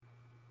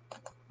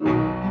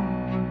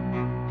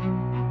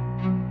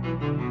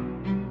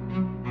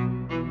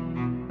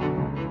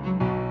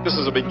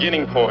a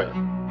beginning point.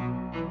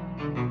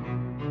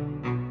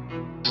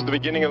 This is the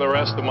beginning of the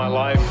rest of my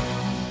life.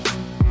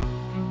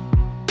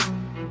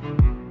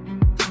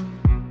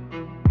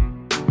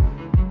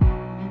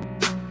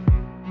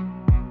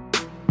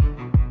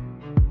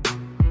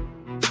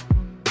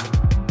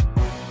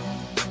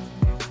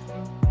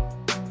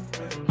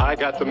 I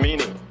got the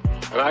meaning,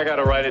 and I got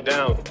to write it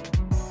down,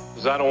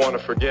 because I don't want to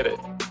forget it.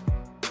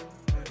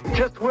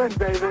 Just win,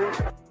 baby.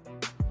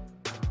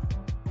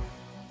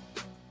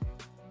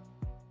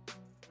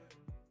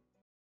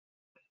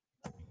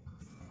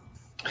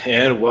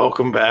 And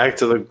welcome back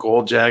to the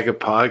Gold Jacket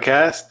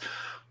Podcast,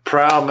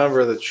 proud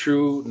member of the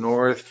True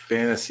North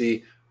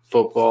Fantasy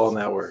Football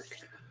Network.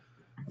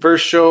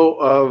 First show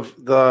of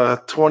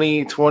the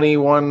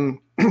 2021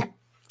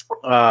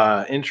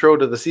 intro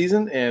to the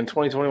season and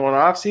 2021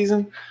 off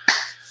season.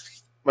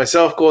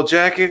 Myself, Gold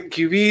Jacket,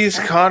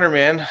 QBs, Connor,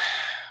 man.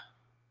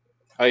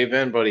 How you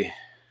been, buddy?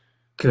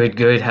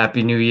 Good.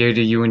 Happy New Year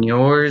to you and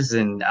yours.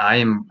 And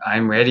I'm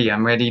ready.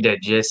 I'm ready to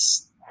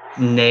just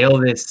nail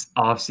this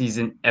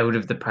offseason out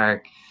of the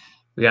park.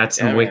 We got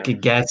some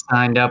wicked guests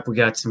lined up. We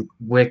got some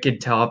wicked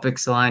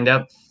topics lined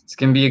up. It's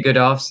gonna be a good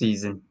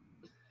offseason.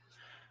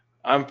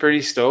 I'm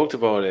pretty stoked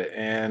about it.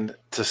 And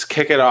to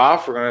kick it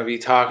off, we're gonna be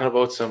talking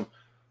about some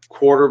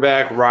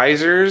quarterback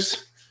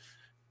risers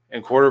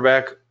and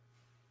quarterback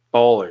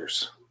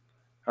ballers.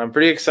 I'm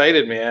pretty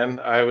excited, man.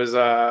 I was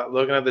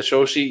looking at the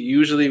show sheet.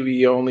 Usually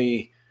we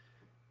only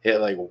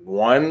hit like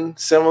one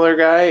similar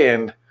guy,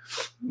 and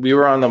we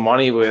were on the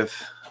money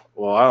with,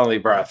 well, I only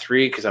brought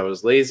 3 because I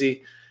was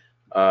lazy.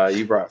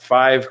 You brought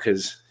 5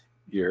 because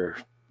you're,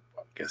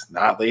 I guess,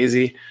 not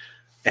lazy.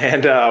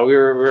 And we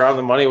were on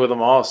the money with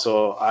them all,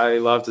 so I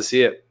love to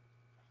see it.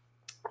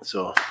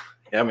 So,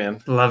 yeah,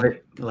 man. Love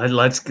it.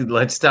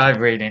 Let's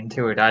dive right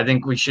into it. I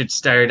think we should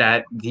start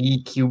at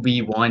the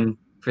QB1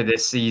 for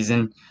this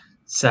season.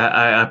 It's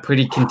a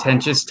pretty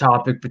contentious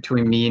topic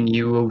between me and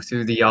you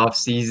through the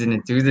offseason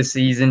and through the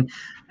season,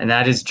 and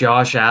that is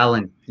Josh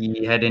Allen.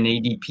 He had an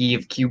ADP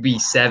of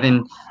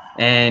QB7,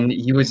 and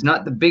he was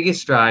not the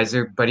biggest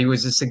riser, but he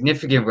was a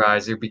significant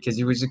riser because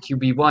he was a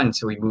QB1,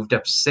 so he moved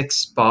up 6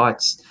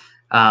 spots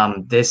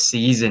this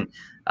season.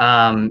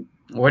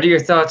 What are your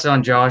thoughts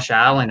on Josh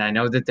Allen? I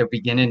know that they're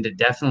beginning to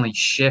definitely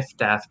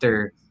shift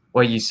after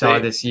what you saw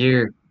this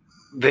year.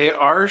 They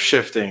are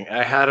shifting.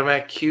 I had him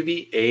at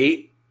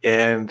QB8.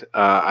 And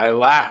I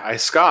laughed. I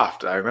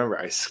scoffed. I remember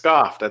I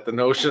scoffed at the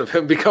notion of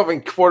him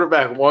becoming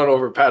quarterback 1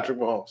 over Patrick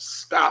Mahomes.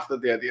 Scoffed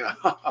at the idea.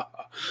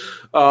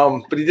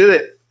 But he did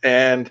it,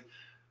 and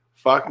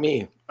fuck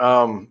me.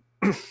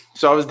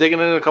 So I was digging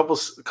in a couple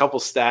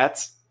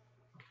stats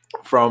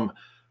from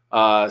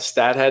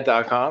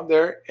stathead.com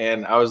there,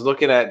 and I was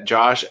looking at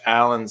Josh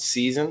Allen's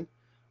season,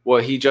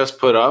 what he just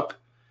put up.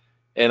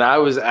 And I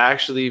was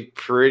actually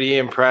pretty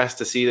impressed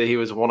to see that he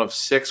was one of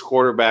 6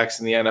 quarterbacks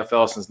in the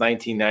NFL since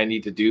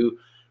 1990 to do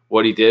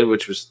what he did,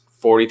 which was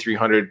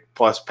 4,300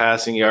 plus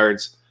passing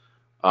yards,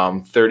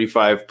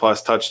 35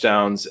 plus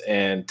touchdowns,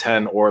 and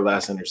 10 or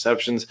less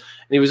interceptions.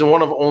 And he was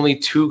one of only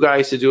 2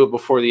 guys to do it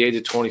before the age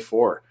of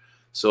 24.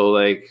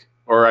 So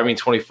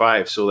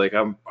 25.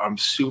 So I'm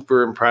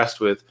super impressed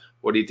with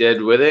what he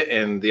did with it.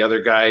 And the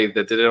other guy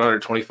that did it under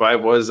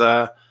 25 was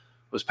Pat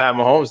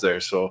Mahomes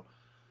there. So.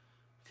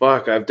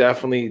 Fuck, I've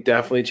definitely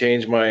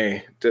changed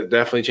my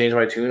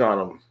tune on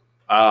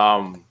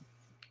him.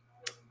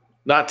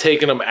 Not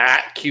taking him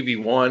at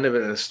QB1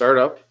 in a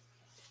startup,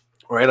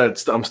 right? I'm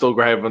still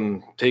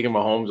taking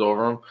Mahomes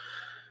over him,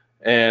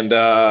 and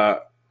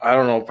I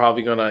don't know,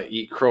 probably gonna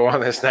eat crow on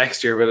this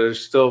next year. But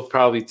there's still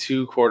probably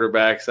 2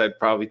 quarterbacks I'd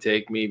probably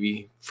take,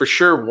 maybe for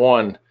sure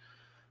 1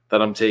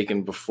 that I'm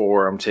taking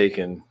before I'm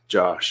taking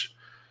Josh.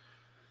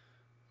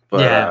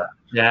 But,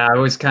 Yeah, I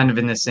was kind of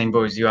in the same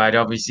boat as you. I'd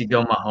obviously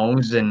go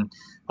Mahomes, and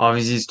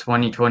obviously his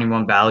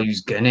 2021 value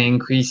is going to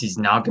increase. He's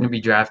not going to be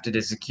drafted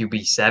as a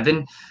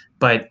QB7,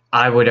 but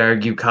I would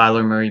argue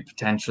Kyler Murray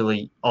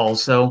potentially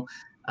also.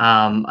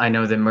 I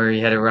know that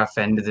Murray had a rough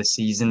end of the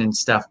season and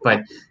stuff,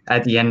 but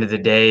at the end of the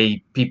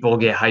day, people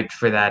get hyped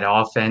for that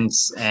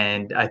offense,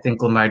 and I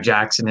think Lamar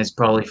Jackson has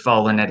probably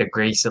fallen out of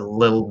grace a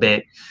little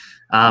bit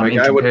in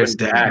comparison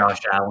to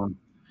Josh Allen.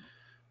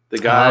 The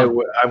guy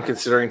I'm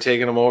considering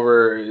taking him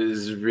over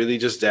is really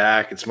just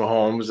Dak. It's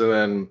Mahomes, and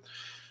then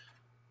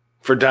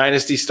for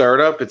dynasty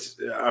startup,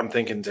 I'm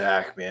thinking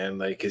Dak, man.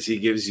 Because he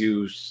gives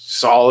you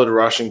solid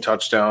rushing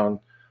touchdown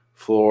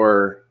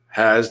floor,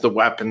 has the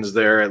weapons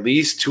there, at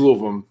least 2 of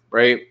them,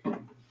 right?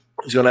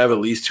 He's going to have at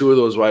least 2 of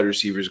those wide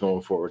receivers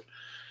going forward.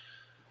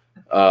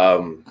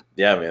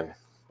 Yeah, man.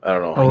 I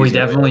don't know. Oh, we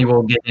definitely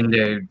will get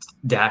into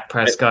Dak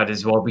Prescott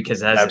as well, because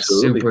that's a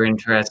super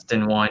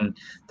interesting one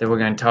that we're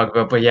going to talk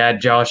about. But yeah,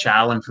 Josh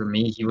Allen, for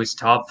me, he was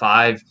top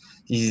 5.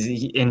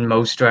 He's in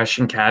most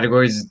rushing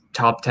categories,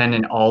 top 10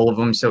 in all of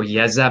them. So he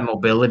has that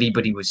mobility,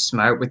 but he was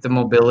smart with the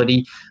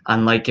mobility,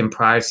 unlike in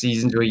prior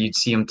seasons where you'd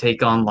see him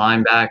take on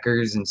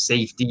linebackers and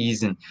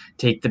safeties and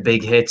take the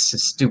big hits,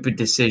 stupid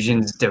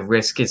decisions to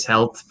risk his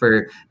health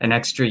for an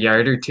extra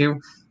yard or 2.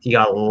 He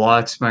got a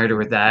lot smarter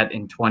with that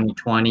in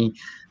 2020.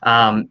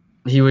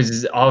 He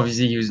was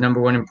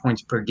number one in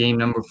points per game,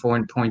 number four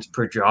in points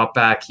per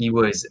dropback. He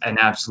was an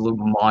absolute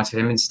monster.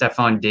 Him and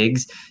Stephon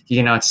Diggs, you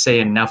cannot say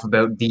enough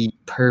about the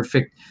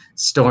perfect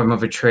storm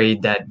of a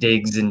trade. That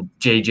Diggs and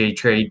JJ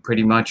trade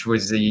pretty much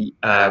was the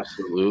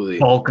Absolutely.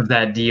 bulk of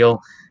that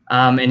deal.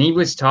 And he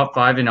was top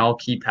five in all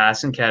key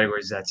passing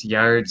categories. That's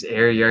yards,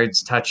 air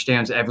yards,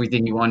 touchdowns,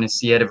 everything you want to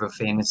see out of a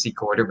fantasy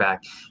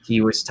quarterback.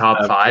 He was top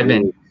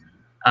Absolutely.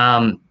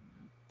 five.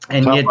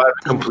 And top yet, five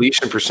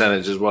completion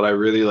percentage is what I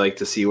really like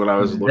to see when I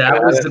was looking at it.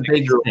 That was the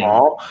big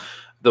thing.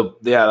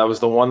 That was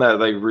the one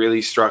that like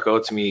really struck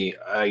out to me.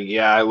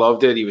 I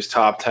loved it. He was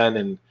top 10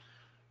 and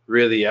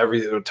really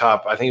everything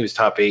top. I think he was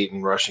top 8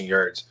 in rushing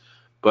yards,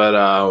 but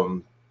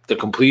the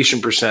completion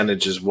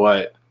percentage is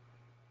what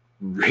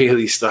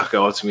really stuck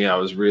out to me. I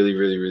was really,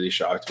 really, really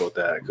shocked about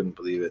that. I couldn't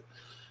believe it.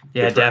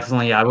 Yeah,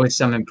 definitely. I was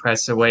some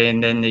impressed away,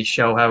 and then they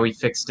show how he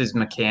fixed his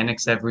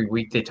mechanics every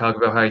week. They talk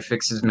about how he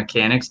fixes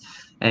mechanics,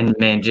 and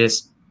man,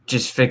 just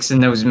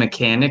fixing those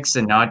mechanics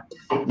and not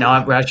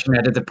rushing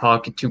out of the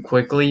pocket too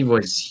quickly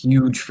was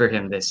huge for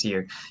him this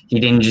year. He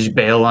didn't just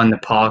bail on the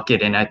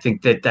pocket, and I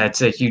think that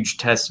that's a huge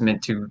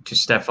testament to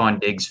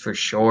Stephon Diggs for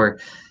sure.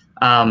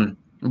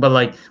 But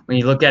like when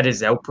you look at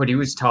his output, he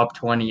was top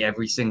 20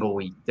 every single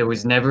week. There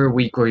was never a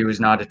week where he was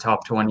not a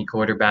top 20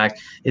 quarterback.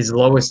 His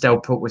lowest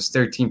output was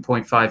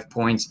 13.5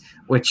 points,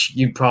 which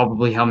you'd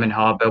probably hum and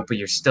haw about, but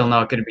you're still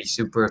not going to be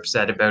super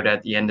upset about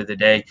at the end of the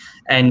day.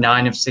 And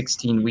 9 of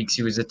 16 weeks,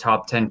 he was a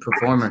top 10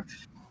 performer.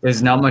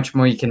 There's not much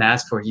more you can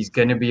ask for. He's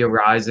going to be a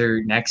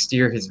riser next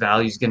year. His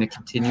value is going to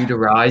continue to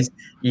rise,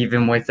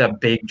 even with a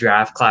big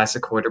draft class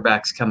of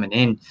quarterbacks coming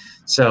in.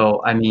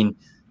 So, I mean,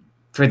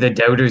 for the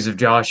doubters of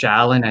Josh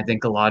Allen, I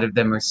think a lot of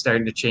them are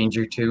starting to change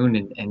your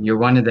tune, and you're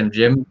one of them,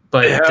 Jim.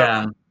 But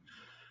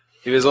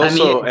he was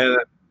also and a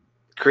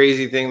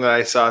crazy thing that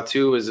I saw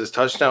too was his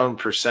touchdown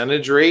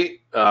percentage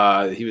rate. He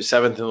was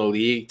 7th in the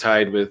league,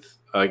 tied with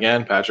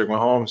again Patrick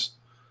Mahomes.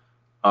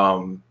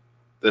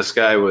 This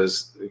guy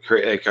was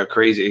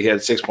crazy. He had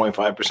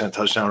 6.5%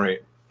 touchdown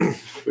rate,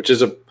 which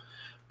is a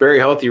very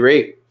healthy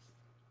rate.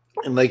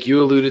 And like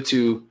you alluded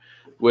to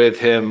with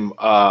him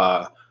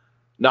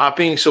not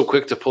being so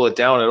quick to pull it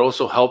down, it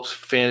also helps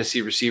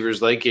fantasy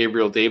receivers like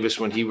Gabriel Davis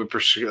when he would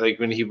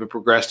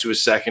progress to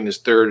his second, his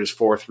third, his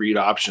fourth read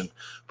option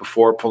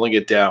before pulling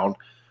it down,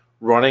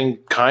 running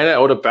kind of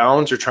out of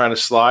bounds or trying to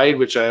slide,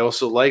 which I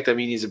also liked. I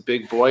mean, he's a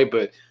big boy,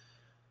 but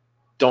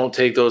don't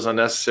take those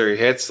unnecessary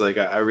hits. Like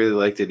I really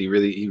liked it. He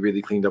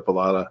really cleaned up a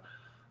lot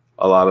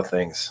of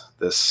things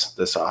this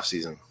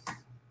offseason.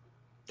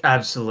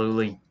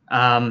 Absolutely.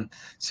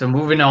 So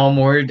moving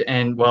onward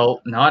and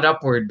not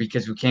upward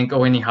because we can't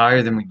go any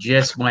higher than we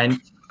just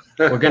went.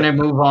 We're going to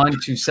move on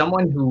to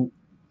someone who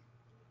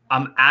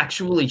I'm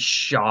actually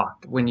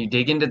shocked when you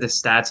dig into the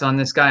stats on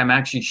this guy. I'm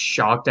actually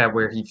shocked at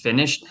where he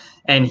finished,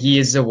 and he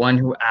is the one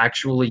who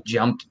actually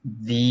jumped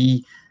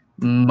the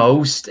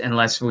most,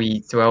 unless we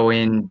throw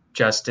in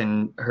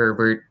Justin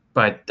Herbert.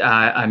 But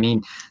I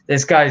mean,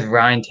 this guy's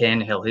Ryan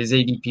Tannehill. His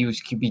ADP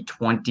was QB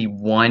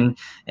 21,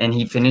 and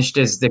he finished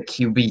as the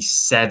QB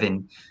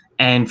 7.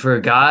 And for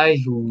a guy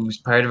who's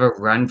part of a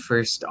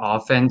run-first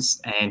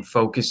offense and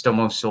focused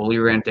almost solely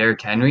around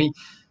Derrick Henry,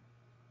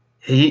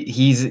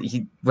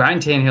 Ryan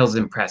Tannehill's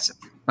impressive.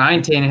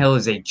 Ryan Tannehill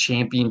is a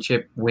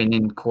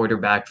championship-winning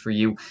quarterback for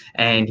you,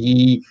 and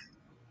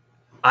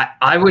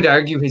I would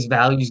argue his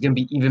value is going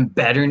to be even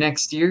better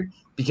next year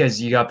because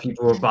you got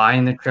people who are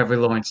buying the Trevor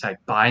Lawrence hype,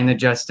 buying the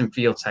Justin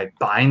Fields hype,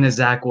 buying the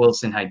Zach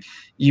Wilson hype.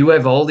 You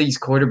have all these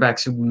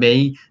quarterbacks who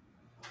may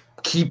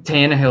keep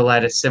Tannehill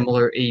at a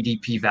similar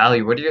ADP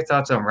value. What are your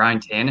thoughts on Ryan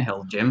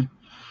Tannehill, Jim?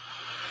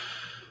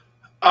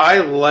 I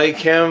like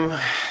him.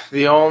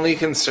 The only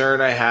concern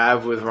I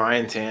have with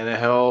Ryan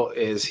Tannehill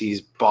is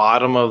he's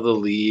bottom of the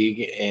league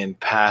in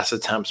pass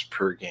attempts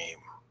per game.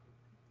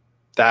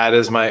 That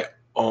is my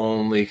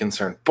only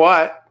concern.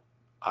 But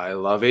I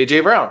love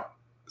AJ Brown.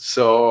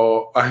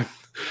 So,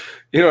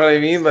 you know what I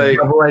mean? Like,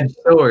 double-edged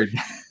sword.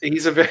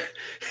 He's a very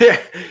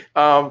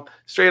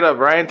straight up.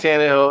 Ryan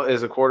Tannehill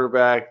is a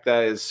quarterback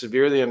that is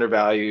severely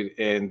undervalued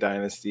in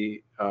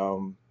Dynasty,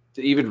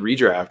 even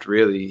redraft.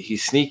 Really,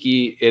 he's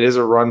sneaky. It is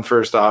a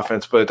run-first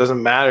offense, but it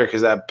doesn't matter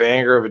because that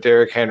banger of a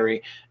Derrick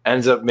Henry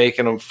ends up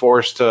making him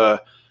forced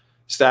to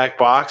stack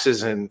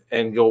boxes and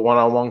go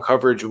one-on-one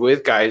coverage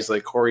with guys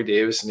like Corey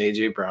Davis and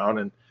AJ Brown.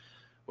 And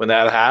when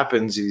that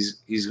happens,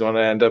 he's going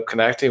to end up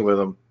connecting with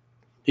them.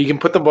 He can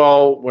put the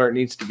ball where it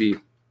needs to be.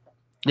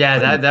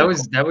 Yeah, that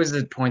was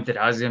the point that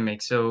I was going to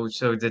make. So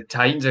the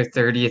Titans are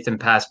 30th in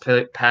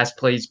pass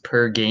plays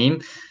per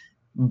game,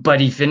 but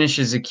he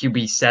finishes a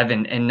QB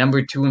 7 and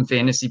number 2 in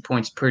fantasy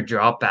points per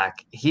dropback.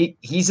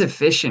 He's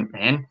efficient,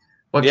 man.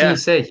 What can you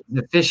say?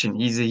 He's efficient.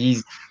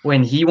 He's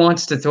when he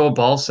wants to throw a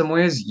ball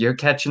somewhere, you're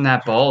catching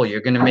that ball. You're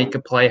going to make a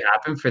play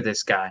happen for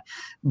this guy.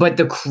 But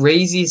the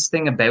craziest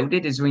thing about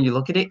it is when you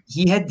look at it,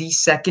 he had the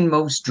second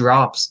most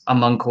drops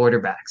among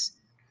quarterbacks.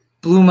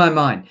 Blew my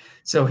mind.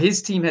 So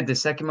his team had the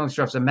second most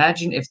drops.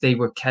 Imagine if they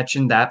were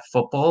catching that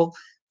football,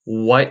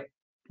 what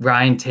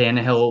Ryan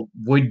Tannehill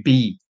would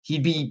be.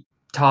 He'd be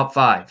top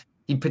 5.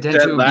 he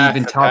potentially would be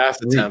even top pass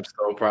 3. attempts,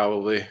 though,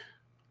 probably.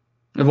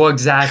 Well,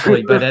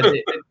 exactly, but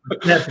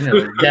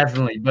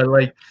definitely. But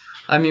like,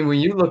 I mean, when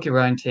you look at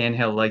Ryan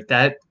Tannehill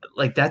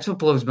like that's what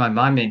blows my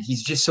mind, man.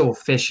 He's just so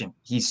efficient.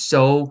 He's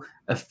so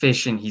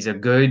efficient. He's a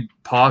good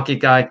pocket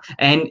guy,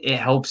 and it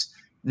helps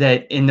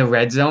that in the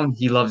red zone,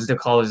 he loves to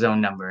call his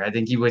own number. I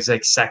think he was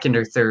like second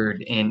or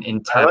third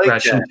in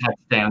rushing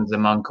touchdowns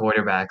among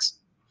quarterbacks.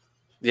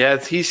 Yeah,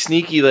 he's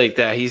sneaky like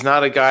that. He's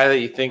not a guy that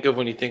you think of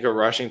when you think of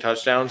rushing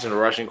touchdowns and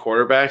rushing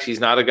quarterbacks. He's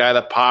not a guy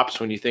that pops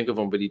when you think of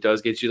him, but he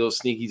does get you those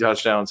sneaky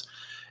touchdowns.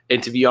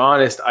 And to be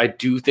honest, I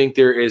do think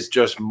there is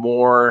just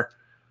more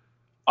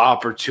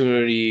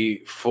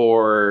opportunity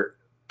for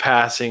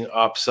passing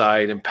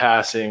upside and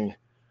passing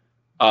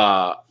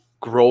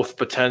growth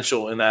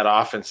potential in that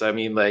offense. I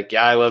mean, like,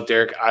 yeah, I love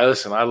Derek. I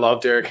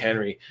love Derrick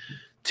Henry.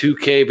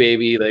 2K,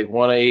 baby, like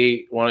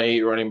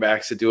 1-8 running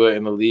backs to do it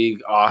in the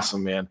league.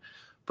 Awesome, man.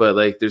 But,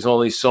 like, there's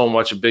only so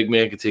much a big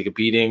man can take a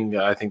beating.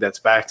 I think that's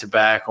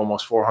back-to-back,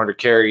 almost 400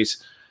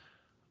 carries.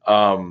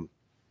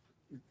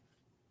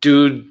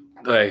 Dude,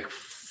 like,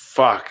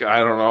 fuck, I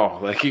don't know.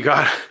 Like, you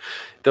got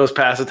 – those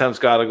pass attempts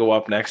got to go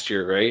up next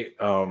year, right?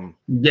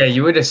 Yeah,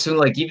 you would assume,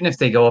 like, even if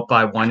they go up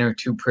by 1 or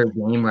 2 per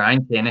game,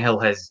 Ryan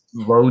Tannehill has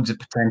loads of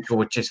potential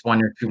with just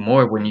 1 or 2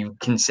 more when you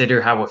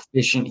consider how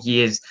efficient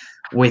he is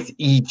with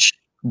each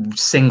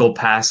single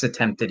pass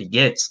attempt that he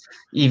gets.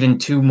 Even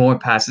 2 more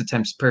pass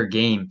attempts per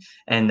game,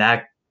 and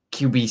that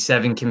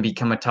QB7 can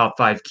become a top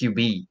 5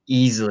 QB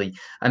easily.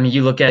 I mean,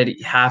 you look at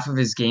half of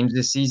his games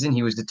this season,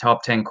 he was the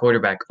top 10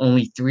 quarterback.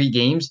 Only 3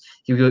 games,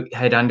 he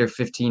had under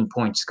 15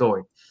 points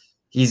scored.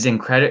 He's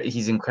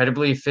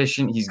incredibly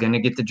efficient. He's going to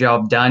get the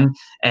job done.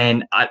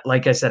 And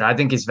like I said, I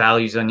think his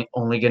value is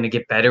only going to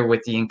get better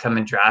with the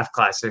incoming draft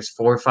class. There's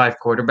 4 or 5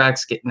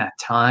 quarterbacks getting a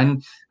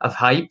ton of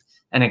hype,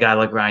 and a guy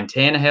like Ryan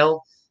Tannehill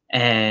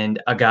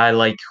and a guy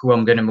like who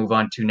I'm going to move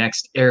on to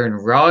next, Aaron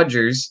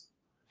Rodgers,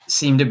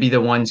 seem to be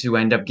the ones who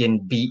end up getting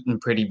beaten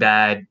pretty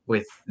bad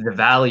with the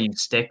value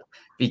stick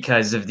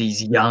because of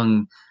these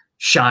young,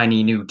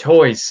 shiny new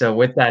toys. So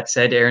with that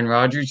said, Aaron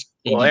Rodgers.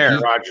 Well,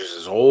 Aaron Rodgers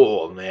is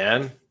old,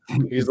 man.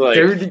 He's like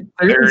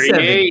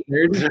 38.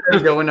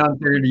 37 going on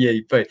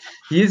 38, but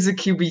he is a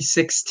QB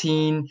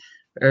 16,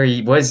 or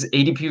he was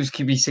ADP was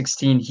QB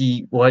 16.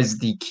 He was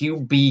the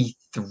QB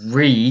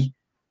 3,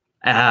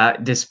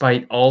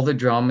 despite all the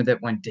drama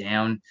that went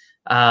down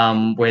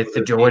with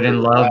the Jordan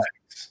Love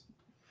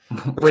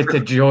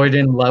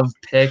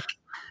pick,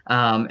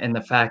 and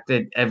the fact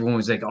that everyone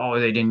was like, oh,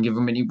 they didn't give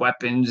him any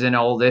weapons and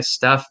all this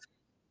stuff.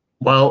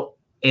 Well,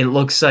 it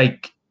looks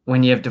like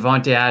when you have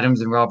Devontae Adams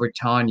and Robert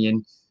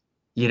Tonyan,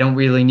 you don't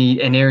really need,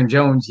 and Aaron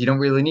Jones, you don't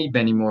really need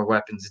many more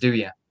weapons, do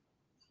you?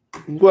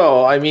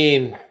 Well, I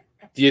mean,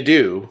 you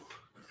do.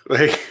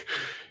 Like,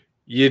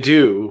 you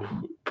do.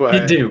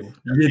 But you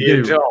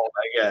don't,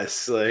 I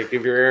guess. Like,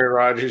 if you're Aaron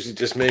Rodgers, you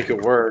just make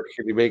it work.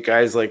 If you make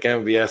guys like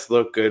MVS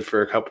look good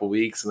for a couple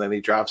weeks, and then he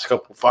drops a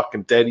couple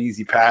fucking dead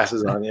easy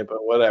passes on you,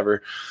 but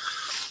whatever.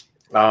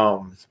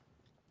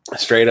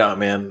 Straight up,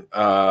 man.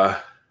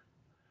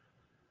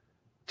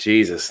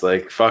 Jesus,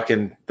 like,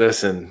 fucking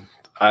listen.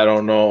 I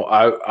don't know.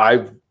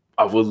 I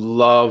would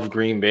love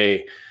Green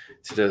Bay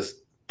to just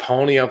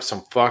pony up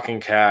some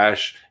fucking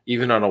cash,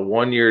 even on a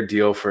 1-year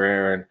deal for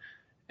Aaron,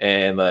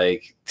 and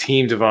like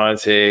team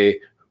Devontae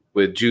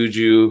with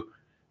Juju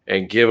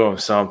and give him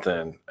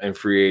something in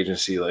free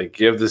agency. Like,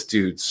 give this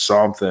dude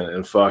something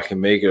and fucking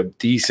make a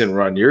decent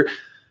run.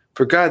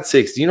 For God's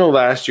sakes, do you know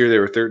last year they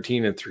were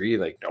 13-3?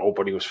 Like,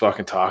 nobody was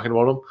fucking talking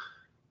about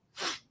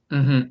them.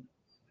 Mm-hmm.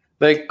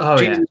 Like, oh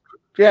Jesus,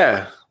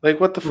 yeah. Like,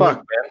 what the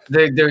fuck,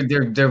 man?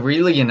 They're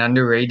really an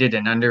underrated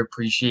and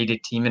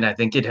underappreciated team, and I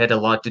think it had a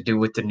lot to do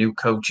with the new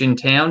coach in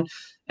town.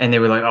 And they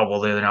were like, oh, well,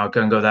 they're not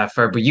going to go that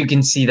far. But you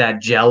can see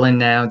that gelling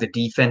now. The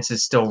defense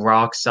is still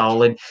rock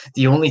solid.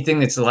 The only thing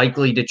that's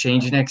likely to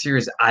change next year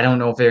is I don't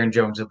know if Aaron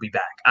Jones will be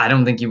back. I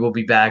don't think he will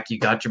be back. You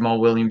got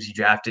Jamal Williams. You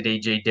drafted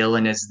A.J.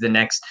 Dillon as the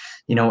next,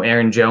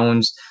 Aaron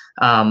Jones.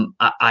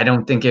 I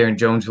don't think Aaron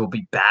Jones will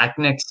be back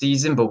next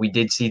season, but we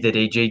did see that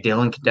A.J.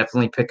 Dillon could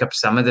definitely pick up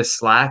some of the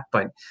slack,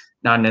 but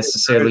not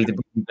necessarily to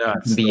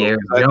be Aaron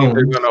Jones. I think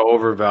they're going to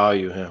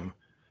overvalue him.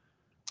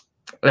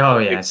 Oh,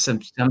 yeah.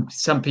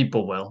 Some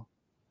people will.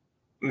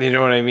 You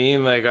know what I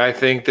mean? Like, I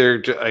think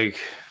they're like,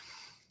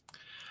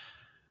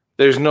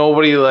 there's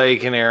nobody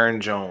like an Aaron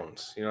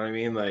Jones. You know what I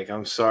mean? Like,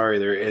 I'm sorry,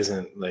 there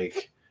isn't.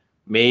 Like,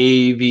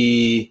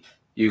 maybe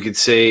you could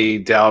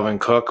say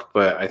Dalvin Cook,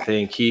 but I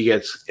think he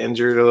gets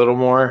injured a little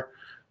more.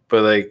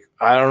 But, like,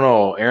 I don't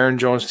know. Aaron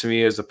Jones to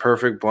me is the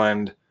perfect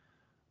blend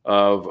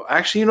of –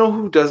 actually, you know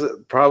who does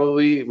it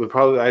probably –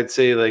 I'd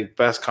say, like,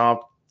 best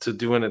comp to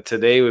doing it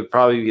today would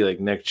probably be, like,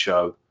 Nick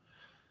Chubb.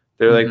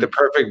 They're like the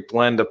perfect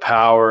blend of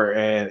power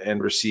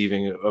and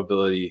receiving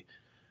ability,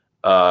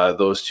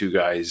 those two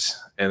guys,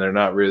 and they're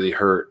not really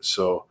hurt.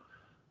 So,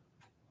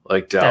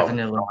 like, Dalvin,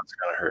 no one's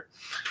gonna hurt.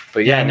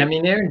 But yeah, and I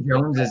mean, Aaron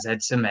Jones has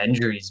had some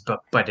injuries,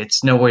 but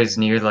it's nowhere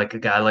near like a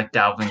guy like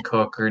Dalvin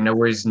Cook or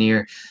nowhere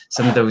near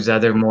some of those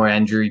other more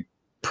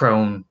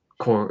injury-prone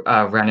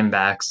running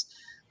backs.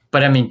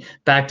 But I mean,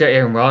 back to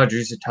Aaron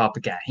Rodgers, the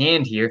topic at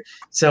hand here.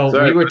 So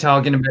Sorry. we were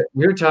talking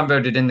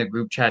about it in the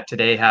group chat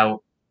today.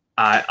 How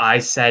I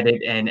said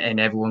it and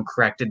everyone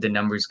corrected the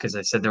numbers because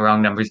I said the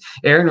wrong numbers.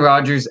 Aaron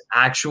Rodgers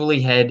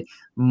actually had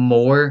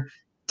more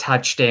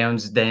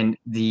touchdowns than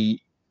the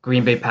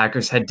Green Bay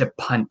Packers had to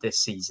punt this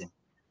season.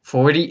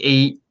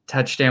 48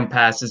 touchdown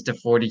passes to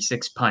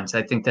 46 punts.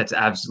 I think that's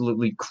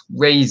absolutely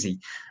crazy.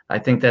 I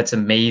think that's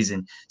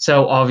amazing.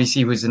 So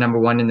obviously he was the number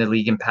one in the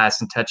league in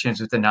passing touchdowns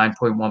with a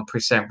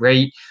 9.1%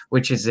 rate,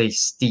 which is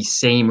the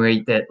same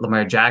rate that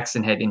Lamar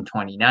Jackson had in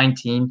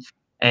 2019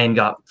 and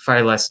got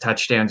far less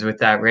touchdowns with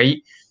that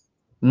rate.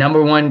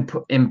 Number one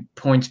in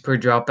points per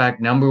dropback,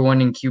 number one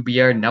in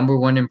QBR, number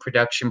one in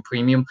production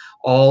premium,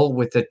 all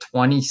with a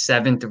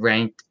 27th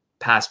ranked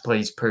pass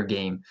plays per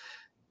game.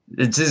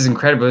 This is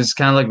incredible. It's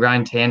kind of like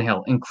Ryan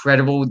Tannehill.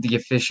 Incredible the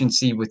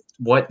efficiency with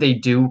what they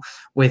do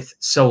with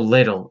so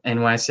little.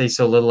 And when I say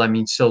so little, I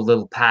mean so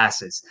little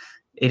passes.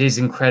 It is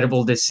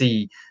incredible to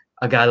see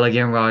a guy like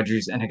Aaron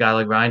Rodgers and a guy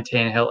like Ryan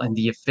Tannehill and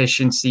the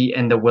efficiency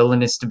and the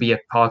willingness to be a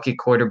pocket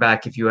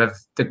quarterback if you have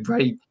the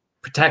right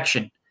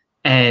protection.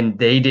 And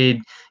they did.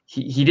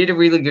 He did a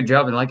really good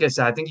job. And like I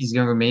said, I think he's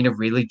going to remain a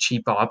really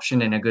cheap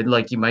option and a good,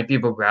 like, you might be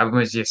able to grab him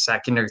as your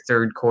second or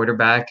third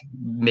quarterback,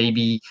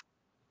 maybe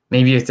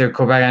your third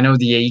quarterback. I know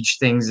the age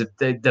thing's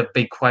the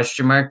big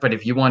question mark, but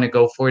if you want to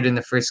go for it in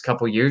the first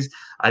couple of years,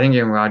 I think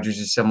Aaron Rodgers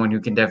is someone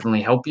who can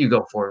definitely help you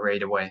go for it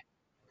right away.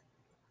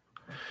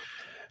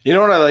 You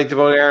know what I liked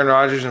about Aaron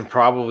Rodgers and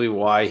probably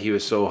why he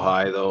was so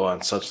high, though,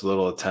 on such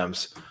little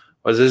attempts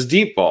was his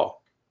deep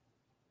ball.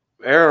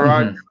 Aaron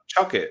Rodgers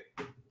chuck it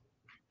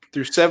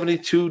through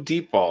 72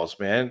 deep balls,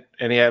 man,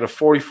 and he had a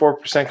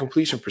 44%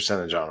 completion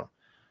percentage on him.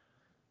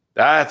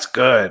 That's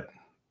good.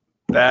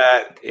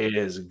 That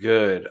is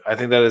good. I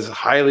think that is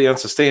highly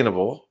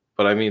unsustainable.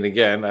 But I mean,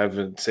 again, I've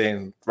been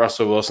saying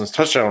Russell Wilson's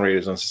touchdown rate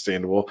is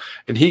unsustainable,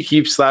 and he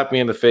keeps slapping me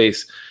in the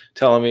face,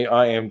 telling me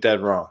I am dead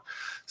wrong.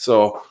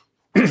 So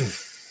I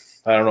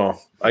don't know.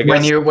 I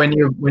guess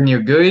when you're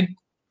good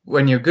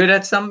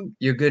at something,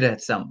 you're good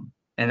at something,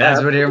 and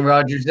that's what Aaron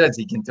Rodgers does.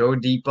 He can throw a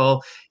deep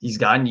ball. He's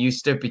gotten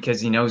used to it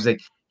because he knows that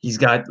he's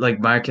got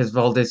like Marquez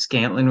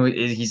Valdes-Scantling.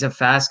 He's a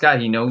fast guy.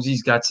 He knows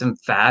he's got some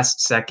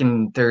fast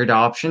second, third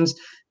options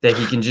that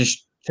he can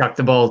just chuck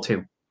the ball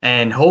to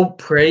and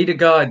pray to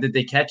God that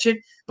they catch it,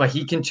 but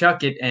he can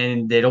chuck it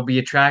and it'll be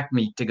a track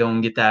meet to go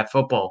and get that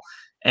football.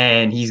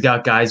 And he's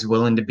got guys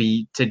willing to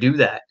do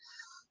that.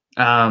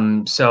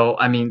 So,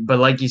 I mean, but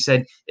like you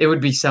said, it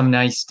would be some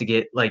nice to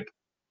get like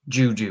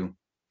Juju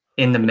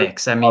in the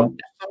mix. I mean,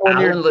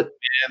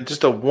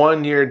 just a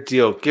 1 year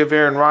deal. Give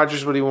Aaron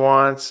Rodgers what he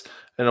wants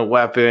and a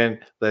weapon.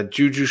 Let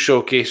Juju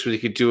showcase what he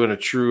could do in a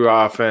true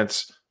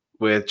offense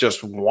with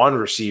just one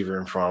receiver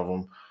in front of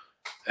him.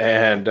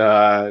 And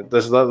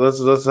let's let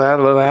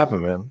it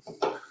happen, man.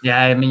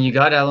 Yeah, I mean, you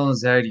got Allen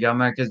Lazard, you got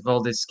Marquez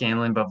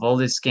Valdes-Scantling, but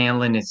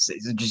Valdes-Scantling is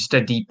just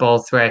a deep ball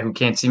threat who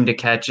can't seem to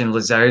catch, and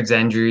Lazard's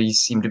injuries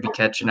seem to be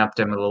catching up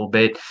to him a little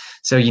bit.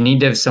 So you need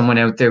to have someone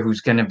out there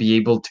who's going to be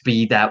able to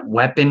be that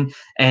weapon,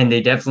 and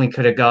they definitely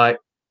could have got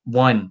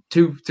 1,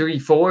 2, 3,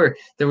 4.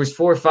 There was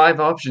 4 or 5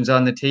 options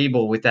on the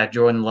table with that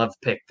Jordan Love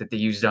pick that they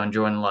used on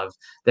Jordan Love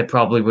that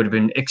probably would have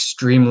been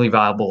extremely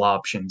viable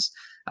options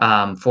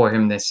for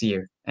him this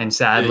year. And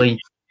sadly,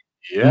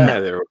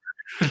 there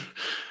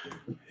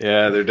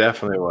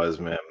definitely was,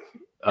 man.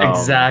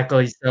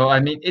 Exactly. So I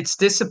mean, it's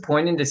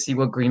disappointing to see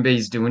what Green Bay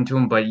is doing to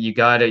him, but you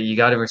gotta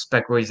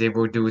respect what he's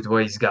able to do with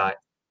what he's got,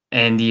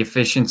 and the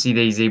efficiency that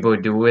he's able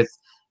to do with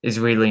is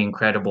really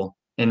incredible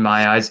in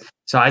my eyes.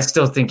 So I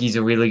still think he's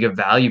a really good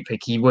value pick.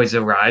 He was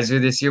a riser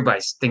this year, but I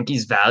think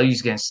his value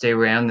is going to stay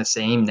around the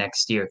same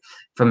next year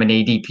from an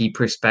ADP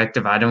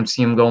perspective. I don't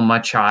see him going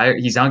much higher.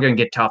 He's not going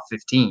to get top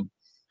 15.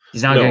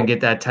 He's not going to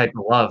get that type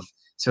of love.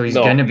 So he's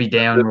going to be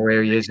down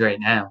where he is right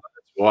now.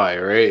 That's why,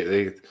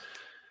 right?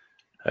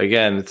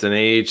 Again, it's an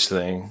age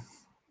thing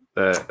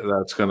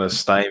that's going to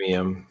stymie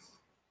him.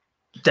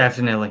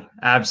 Definitely.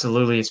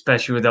 Absolutely.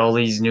 Especially with all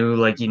these new,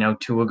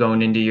 Tua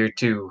going into year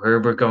 2,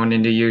 Herbert going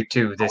into year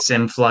 2, this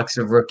influx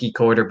of rookie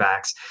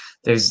quarterbacks.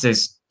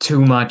 There's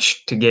too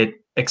much to get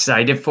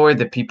excited for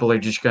that people are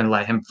just going to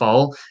let him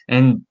fall.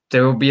 And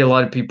there will be a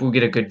lot of people who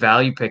get a good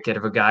value pick out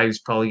of a guy who's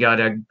probably got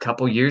a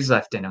couple years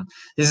left in him.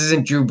 This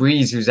isn't Drew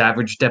Brees, whose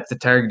average depth of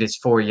target is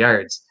 4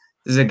 yards.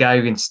 This is a guy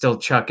who can still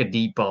chuck a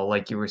deep ball,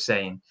 like you were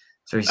saying.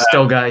 So he's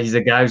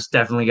a guy who's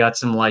definitely got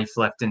some life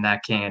left in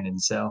that cannon.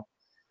 So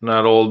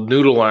not old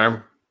noodle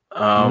arm.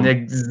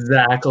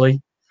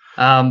 Exactly.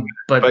 But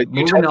you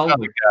moving on,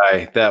 the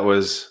guy that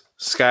was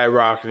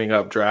skyrocketing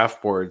up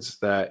draft boards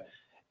that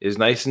is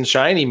nice and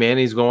shiny, man.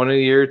 He's going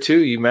into year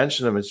 2. You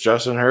mentioned him. It's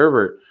Justin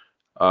Herbert.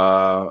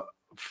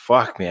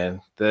 Fuck,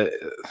 man.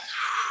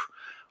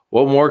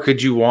 What more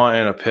could you want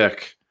in a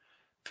pick?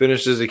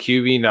 Finished as a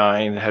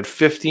QB9, had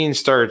 15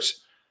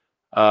 starts,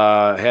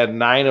 had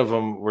 9 of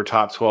them were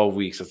top 12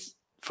 weeks. That's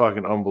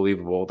fucking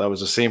unbelievable. That was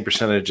the same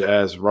percentage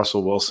as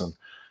Russell Wilson,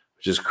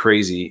 which is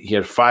crazy. He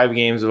had 5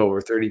 games of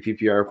over 30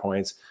 PPR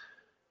points.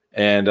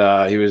 And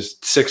he was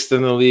 6th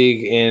in the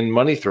league in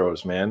money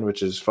throws, man,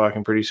 which is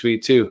fucking pretty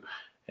sweet too.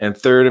 And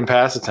 3rd in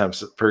pass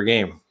attempts per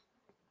game.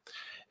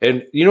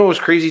 And you know what was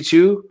crazy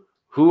too?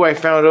 Who I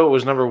found out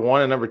was number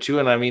 1 and number 2.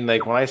 And I mean,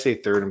 like when I say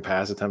 3rd in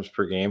pass attempts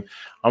per game,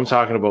 I'm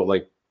talking about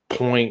like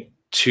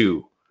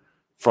 0.2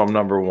 from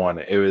number 1.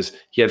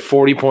 He had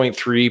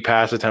 40.3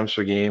 pass attempts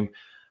per game.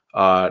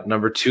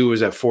 Number 2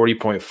 was at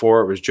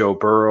 40.4. It was Joe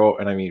Burrow.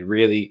 And I mean,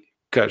 really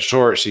cut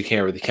short, so you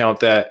can't really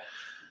count that.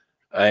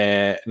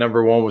 And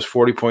number 1 was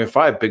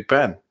 40.5, Big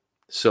Ben.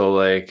 So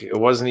like it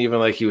wasn't even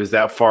like he was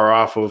that far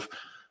off of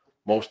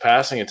most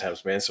passing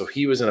attempts, man. So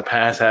he was in a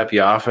pass-happy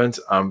offense.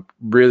 I'm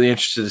really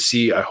interested to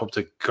see. I hope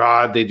to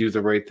God they do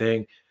the right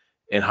thing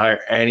and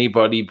hire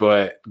anybody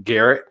but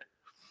Garrett.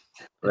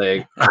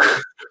 Like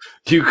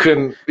you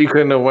couldn't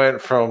have went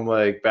from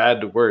like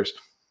bad to worse.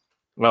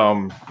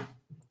 But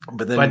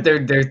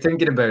they're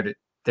thinking about it.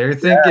 They're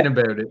thinking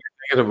about it.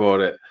 Thinking about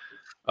it.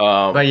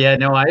 But yeah,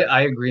 no,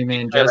 I agree,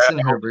 man. Justin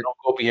Herbert. Don't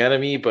go be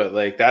enemy, but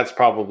like that's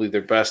probably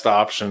their best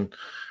option,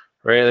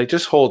 right? Like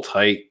just hold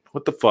tight.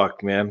 What the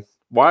fuck, man?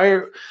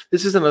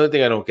 This is another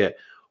thing I don't get.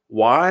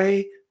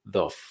 Why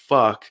the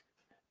fuck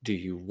do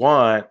you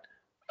want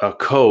a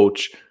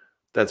coach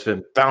that's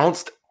been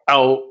bounced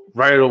out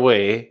right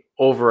away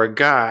over a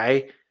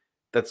guy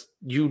that's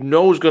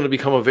is going to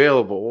become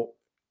available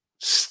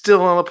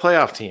still on the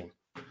playoff team?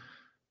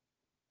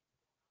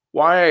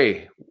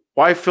 Why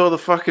fill the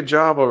fucking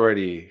job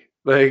already?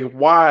 Like,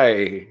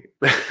 why?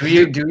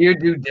 do your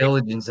due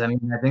diligence. I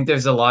mean, I think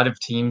there's a lot of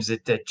teams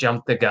that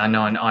jump the gun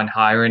on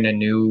hiring a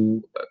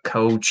new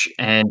coach,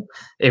 and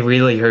it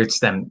really hurts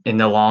them in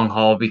the long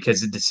haul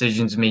because the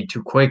decision's made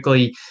too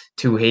quickly,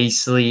 too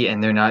hastily,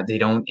 and they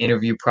don't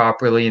interview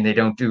properly, and they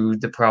don't do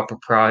the proper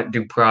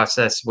due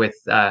process with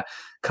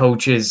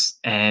coaches.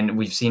 And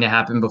we've seen it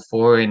happen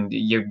before, and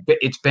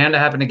it's bound to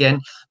happen again.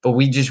 But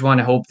we just want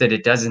to hope that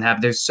it doesn't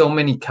happen. There's so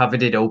many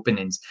coveted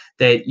openings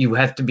that you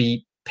have to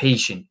be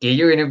patient. Get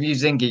your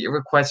interviews in, get your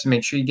requests,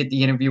 make sure you get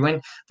the interview in.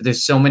 But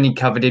there's so many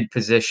coveted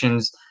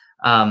positions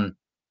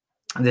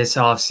this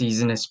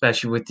offseason,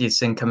 especially with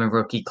this incoming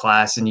rookie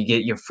class, and you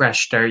get your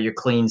fresh start, your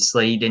clean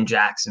slate in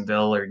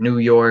Jacksonville or New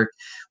York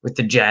with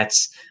the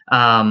Jets.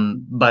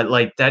 But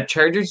like that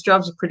Chargers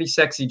job's a pretty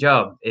sexy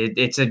job.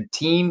 It's a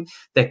team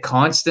that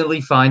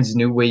constantly finds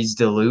new ways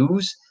to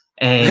lose,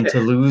 and to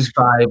lose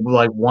by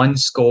like one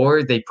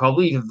score. They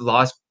probably have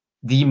lost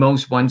the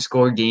most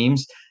one-score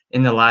games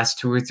in the last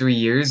 2 or 3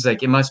 years.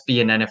 Like it must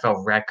be an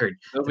NFL record.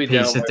 They'll be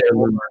down and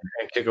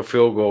kick a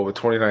field goal with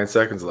 29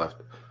 seconds left.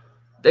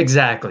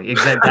 Exactly.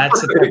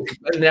 That's the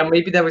thing. Now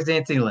maybe that was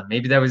Anthony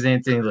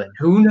Lynn.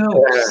 Who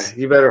knows? Yeah,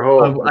 you better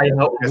hope.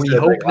 We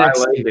hope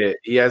next year.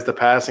 He has the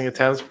passing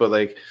attempts, but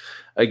like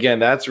again,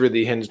 that's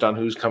really hinged on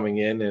who's coming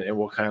in and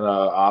what kind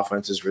of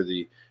offense is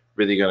really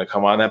going to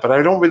come on that. But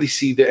I don't really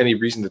see any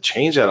reason to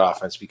change that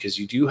offense because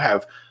you do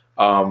have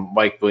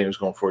Mike Williams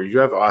going forward. You do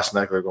have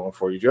Austin Eckler going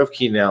forward. You do have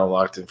Keenan Allen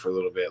locked in for a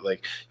little bit.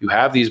 Like you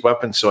have these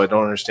weapons, so I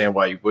don't understand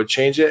why you would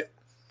change it.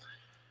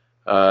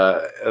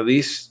 At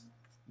least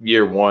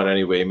year one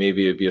anyway.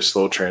 Maybe it'd be a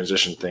slow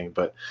transition thing.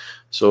 But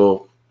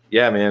so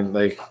yeah, man.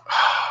 Like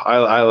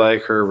I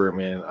like Herbert,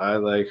 man. I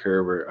like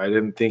Herbert. Definitely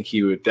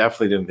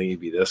didn't think he'd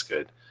be this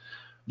good.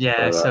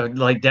 Yeah, but, so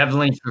like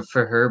definitely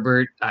for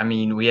Herbert. I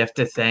mean, we have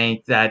to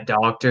thank that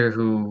doctor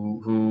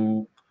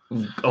who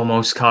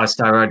almost cost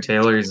Tyrod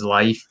Taylor his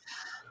life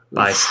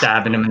by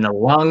stabbing him in the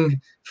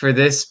lung for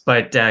this.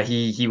 But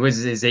he was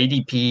his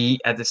ADP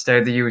at the start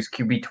of the year was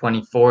QB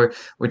 24,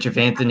 which if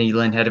Anthony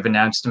Lynn had have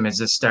announced him as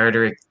a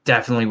starter, it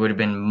definitely would have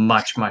been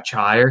much, much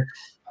higher.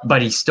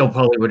 But he still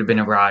probably would have been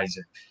a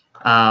riser.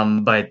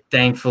 But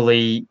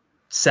thankfully,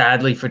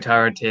 sadly for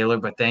Tyrod Taylor,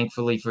 but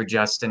thankfully for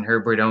Justin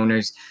Herbert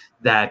owners,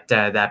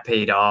 that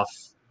paid off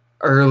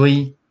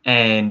early,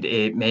 and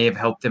it may have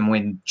helped them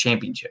win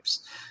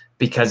championships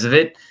because of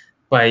it.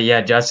 But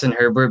yeah, Justin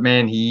Herbert,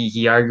 man,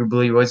 he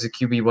arguably was a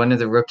QB1 of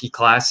the rookie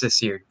class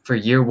this year. For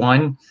year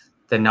one,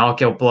 the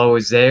knockout blow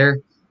was there.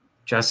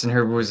 Justin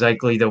Herbert was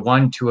likely the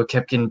one. Tua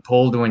kept getting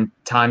pulled when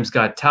times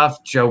got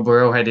tough. Joe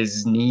Burrow had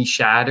his knee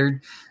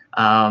shattered.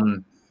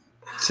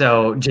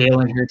 So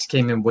Jalen Hurts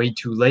came in way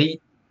too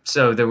late.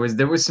 So there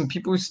was some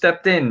people who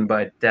stepped in,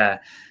 but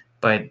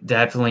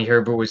definitely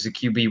Herbert was the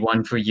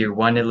QB1 for year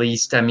one at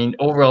least. I mean,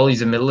 overall,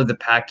 he's a middle of the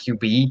pack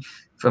QB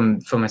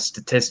from a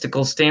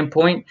statistical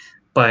standpoint.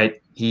 But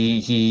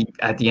he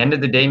at the end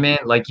of the day, man,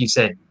 like you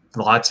said,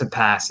 lots of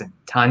passing,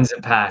 tons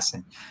of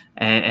passing.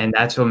 And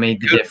that's what made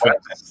the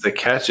difference. The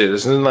catch it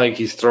isn't like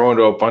he's throwing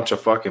to a bunch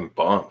of fucking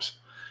bumps.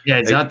 Yeah,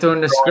 he's not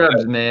throwing to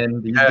scrubs,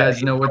 man. These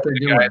guys know what they're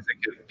doing. Guys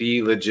that could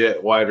be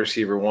legit wide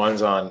receiver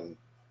ones on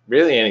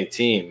really any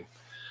team.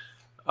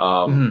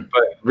 But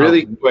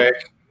really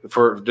quick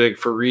for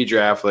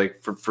redraft,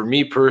 like for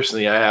me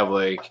personally, I have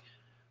like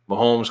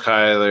Mahomes,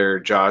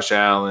 Kyler, Josh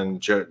Allen,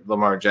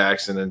 Lamar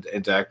Jackson,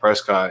 and Dak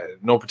Prescott,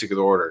 no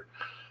particular order,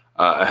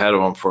 ahead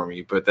of them for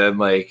me. But then,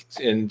 like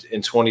in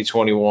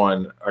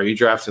 2021, are you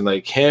drafting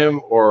like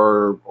him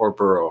or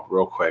Burrow?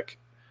 Real quick.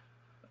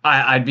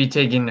 I'd be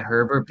taking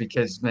Herbert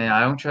because, man,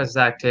 I don't trust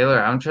Zach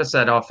Taylor. I don't trust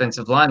that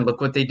offensive line.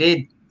 Look what they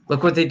did.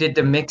 Look what they did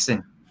to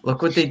Mixon.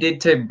 Look what they did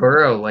to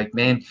Burrow. Like,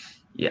 man,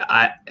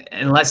 yeah,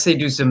 unless they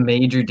do some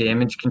major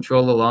damage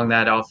control along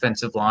that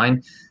offensive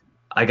line,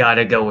 I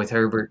gotta go with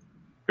Herbert.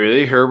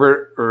 Really,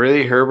 Herbert?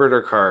 Really, Herbert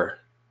or Carr?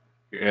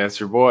 Your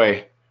answer,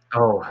 boy.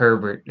 Oh,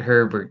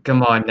 Herbert,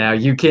 come on now.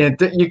 You can't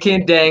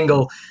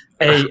dangle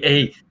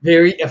a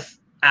very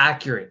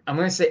accurate. I'm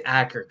going to say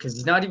accurate because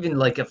he's not even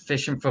like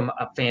efficient from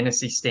a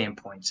fantasy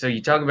standpoint. So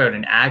you talk about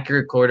an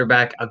accurate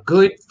quarterback, a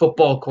good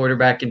football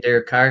quarterback in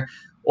Derek Carr,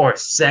 or a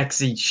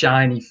sexy,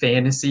 shiny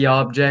fantasy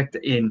object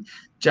in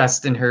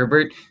Justin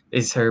Herbert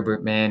is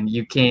Herbert, man.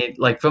 You can't,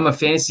 like, from a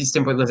fantasy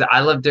standpoint, listen,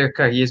 I love Derek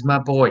Carr. He is my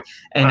boy.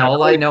 And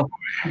all I know,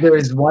 there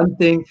is one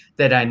thing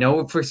that I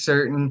know for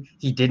certain.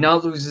 He did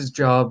not lose his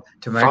job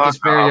to Marcus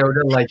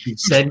Mariota like he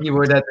said he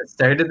would at the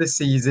start of the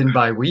season.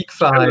 By week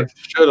 5,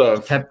 should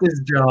have kept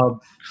his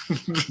job.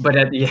 But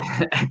at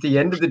the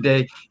end of the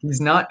day,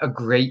 he's not a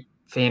great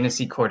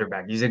fantasy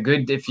quarterback. He's a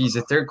good, if he's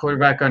a third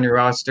quarterback on your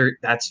roster,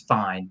 that's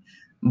fine.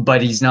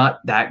 But he's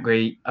not that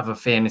great of a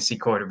fantasy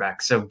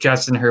quarterback. So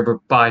Justin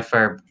Herbert by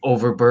far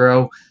over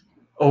Burrow,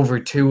 over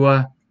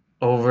Tua,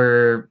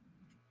 over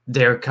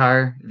Derek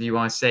Carr, if you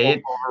want to say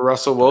it. Over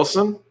Russell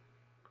Wilson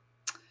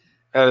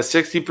at a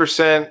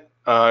 60%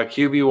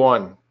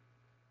 QB1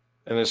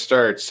 in the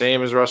start,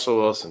 same as Russell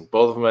Wilson.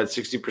 Both of them had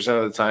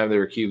 60% of the time they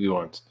were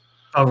QB1s.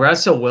 Oh,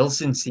 Russell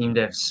Wilson seemed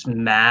to have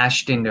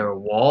smashed into a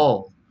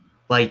wall.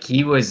 Like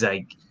he was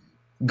like,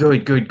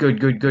 good,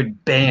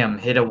 bam,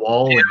 hit a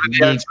wall. Yeah, and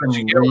he made some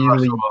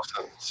really.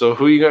 So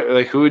who you got?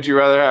 Like, who would you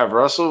rather have?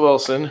 Russell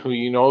Wilson, who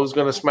you know is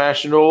going to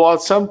smash into a wall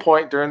at some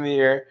point during the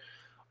year,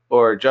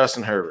 or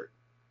Justin Herbert?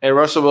 And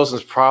Russell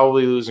Wilson's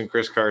probably losing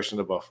Chris Carson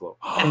to Buffalo.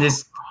 And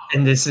this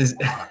is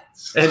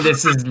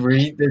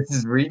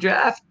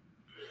redraft.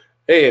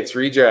 Hey, it's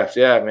redraft.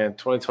 Yeah, man,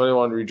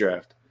 2021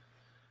 redraft.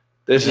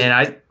 This is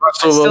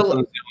Russell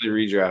Wilson's the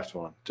only redraft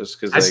one, just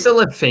because I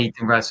still have faith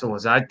in Russell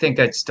Wilson. I think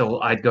I'd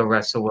go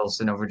Russell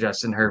Wilson over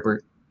Justin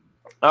Herbert.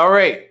 All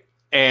right,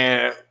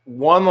 and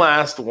one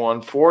last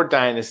one for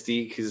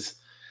Dynasty, because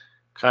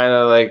kind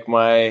of like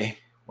my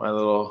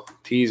little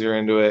teaser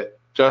into it.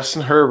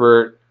 Justin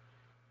Herbert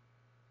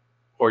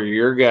or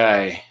your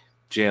guy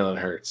Jalen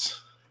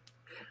Hurts.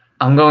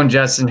 I'm going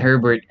Justin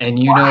Herbert, and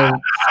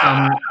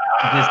some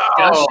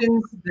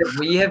discussions that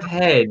we have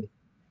had.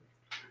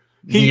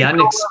 The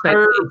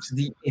unexpected.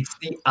 It's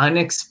the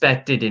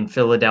unexpected in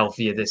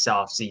Philadelphia this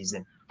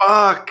offseason.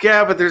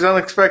 Yeah, but there's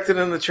unexpected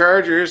in the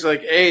Chargers.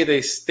 Like, hey,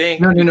 they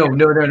stink. No.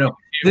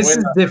 This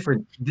is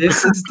different.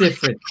 This is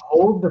different.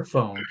 Hold the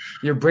phone.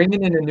 You're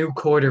bringing in a new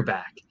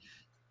quarterback.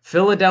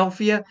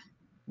 Philadelphia,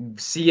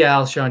 see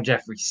Alshon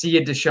Jeffrey, see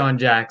a Deshaun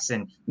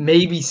Jackson,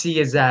 maybe see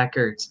a Zach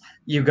Ertz.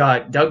 You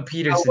got Doug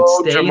Peterson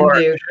staying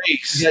there. You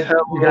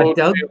got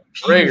Doug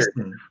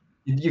Peterson.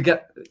 You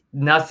got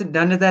nothing.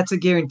 None of that's a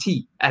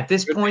guarantee. At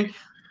this point,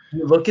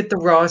 you look at the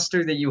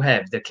roster that you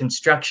have, the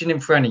construction in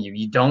front of you.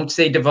 You don't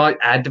say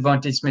add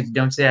Devontae Smith. You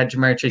don't say add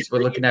Ja'Marr Chase. We're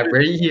looking at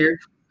right here,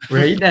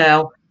 right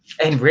now.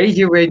 And right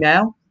here, right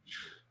now,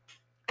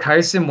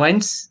 Carson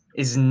Wentz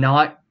is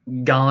not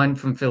gone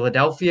from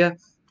Philadelphia.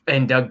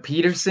 And Doug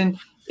Peterson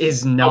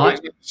is not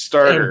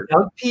starter. And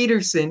Doug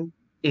Peterson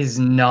is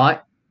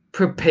not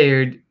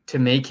prepared to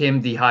make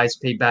him the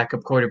highest paid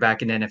backup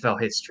quarterback in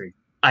NFL history.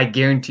 I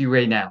guarantee you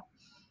right now.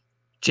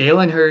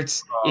 Jalen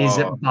Hurts is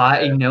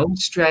by no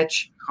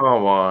stretch.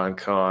 Come on,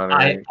 Connor.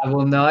 I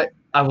will not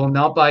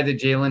buy the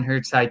Jalen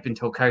Hurts hype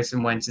until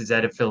Carson Wentz is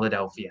out of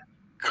Philadelphia.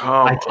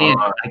 I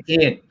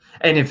can't.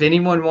 And if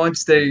anyone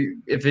wants to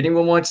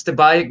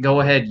buy it,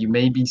 go ahead. You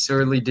may be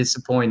sorely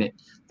disappointed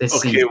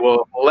this season. Okay,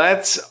 well,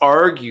 let's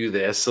argue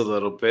this a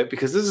little bit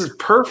because this is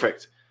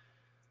perfect.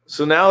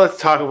 So now let's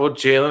talk about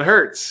Jalen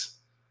Hurts.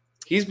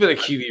 He's been a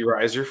QB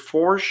riser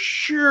for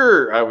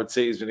sure. I would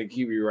say he's been a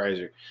QB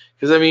riser.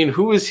 Because, I mean,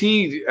 who is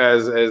he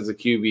as a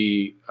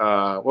QB?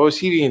 What was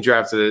he being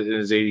drafted in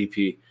his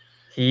ADP?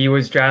 He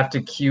was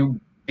drafted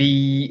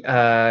QB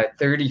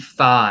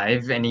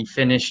 35, and he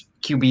finished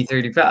QB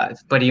 35.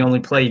 But he only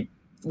played,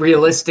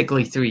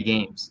 realistically, 3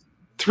 games.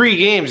 3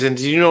 games. And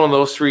did you know in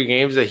those 3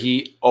 games that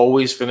he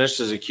always finished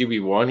as a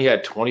QB1? He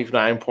had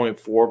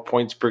 29.4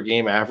 points per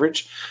game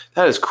average.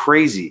 That is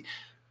crazy.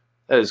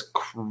 Because,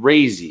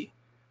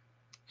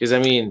 I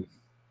mean,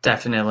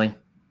 definitely.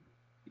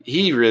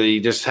 He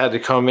really just had to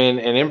come in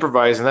and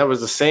improvise, and that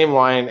was the same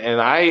line. And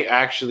I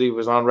actually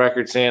was on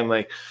record saying,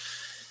 like,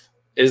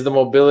 is the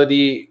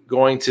mobility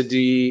going to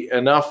be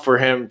enough for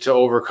him to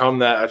overcome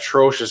that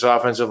atrocious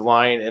offensive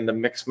line and the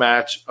mixed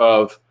match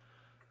of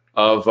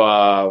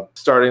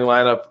starting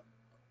lineup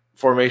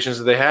formations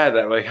that they had?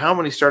 Like, how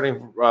many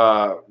starting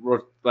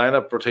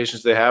lineup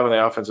rotations they have on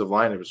the offensive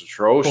line? It was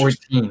atrocious.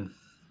 14.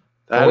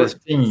 That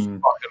 14. Is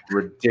fucking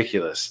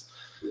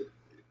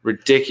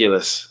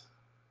ridiculous.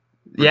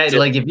 Yeah,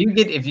 like if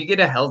you get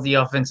a healthy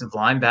offensive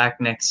line back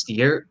next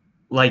year,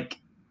 like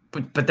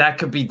but that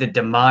could be the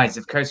demise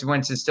if Carson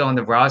Wentz is still on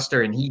the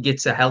roster and he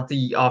gets a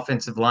healthy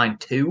offensive line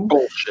too.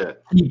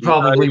 Bullshit. He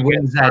probably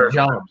wins that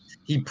job.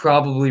 He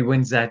probably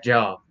wins that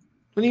job.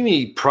 What do you mean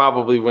he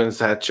probably wins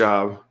that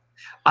job?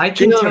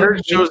 Jalen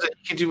Hurts shows that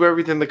he can do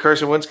everything that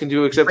Carson Wentz can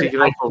do, except he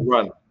can also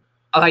run.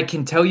 I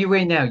can tell you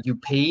right now, you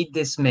paid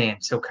this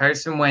man. So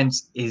Carson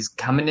Wentz is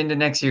coming into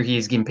next year. He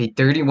is getting paid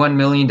 $31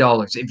 million.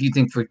 If you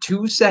think for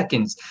 2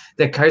 seconds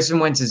that Carson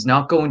Wentz is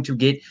not going to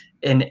get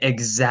an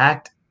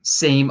exact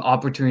same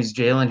opportunity as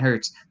Jalen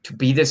Hurts to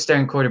be the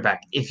starting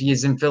quarterback, if he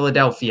is in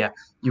Philadelphia,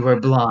 you are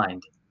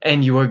blind.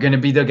 And you are going to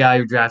be the guy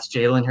who drafts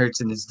Jalen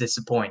Hurts and is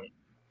disappointed.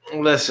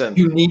 Listen.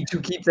 You need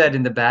to keep that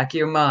in the back of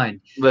your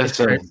mind.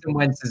 Listen. If Carson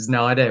Wentz is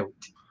not out.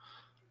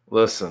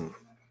 Listen.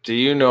 Do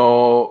you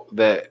know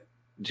that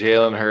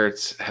Jalen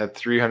Hurts had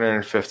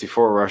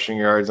 354 rushing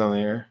yards on the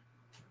year?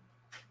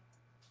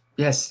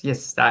 Yes.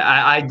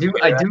 I do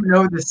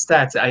know the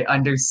stats. I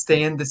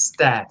understand the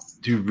stats.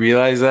 Do you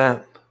realize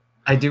that?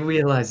 I do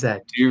realize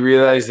that. Do you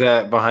realize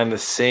that behind the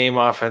same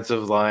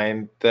offensive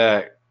line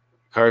that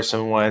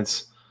Carson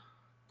Wentz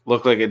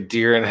looked like a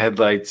deer in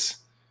headlights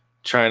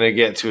trying to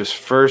get to his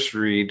first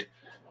read,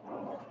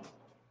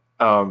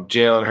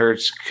 Jalen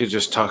Hurts could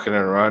just tuck it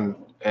and run?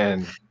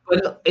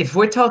 But if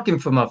we're talking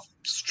from a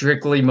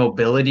strictly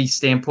mobility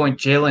standpoint,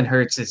 Jalen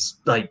Hurts is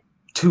like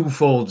 2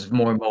 folds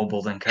more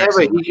mobile than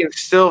Carson. Yeah, but he can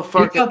still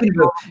fucking.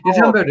 You're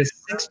talking about a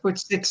 6'6",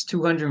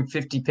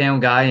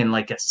 250-pound guy and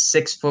like a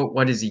 6 foot.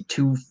 What is he?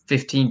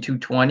 215,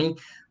 220.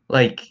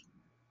 Like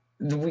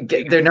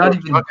they're not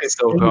even.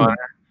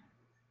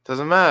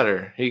 Doesn't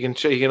matter. He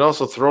can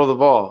also throw the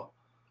ball.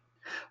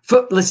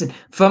 Listen,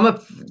 from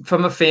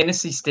a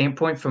fantasy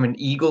standpoint, from an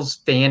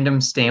Eagles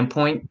fandom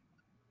standpoint,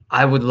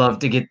 I would love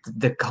to get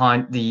the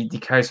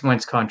Carson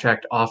Wentz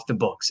contract off the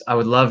books. I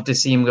would love to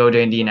see him go to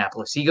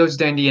Indianapolis. He goes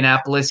to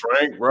Indianapolis.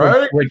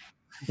 Right.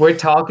 We're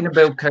talking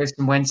about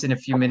Carson Wentz in a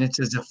few minutes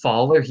as a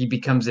faller. He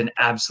becomes an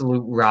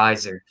absolute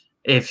riser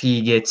if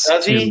he gets.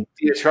 Does he? Do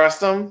you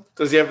trust him?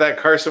 Does he have that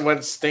Carson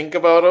Wentz stink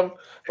about him?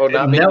 About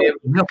not being able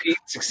to compete,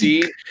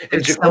 succeed?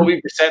 And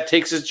Jacoby Brissett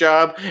takes his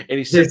job and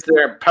he sits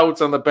there and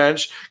pouts on the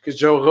bench because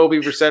Jacoby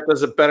Brissett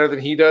does it better than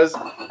he does.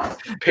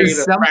 Paid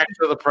a fraction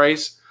of the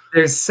price.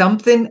 There's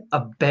something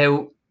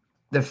about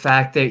the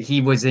fact that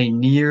he was a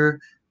near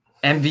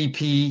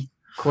MVP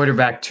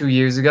quarterback 2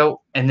 years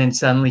ago, and then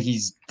suddenly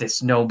he's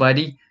this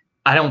nobody.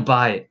 I don't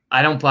buy it.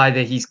 I don't buy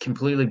that he's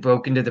completely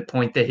broken to the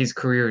point that his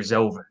career is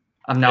over.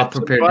 I'm not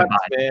prepared to buy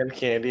it. Man,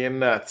 candy and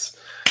nuts.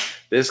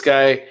 This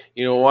guy,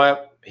 you know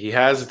what? He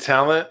has a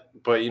talent,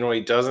 but you know what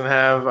he doesn't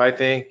have, I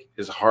think,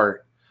 is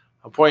heart.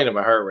 I'm pointing at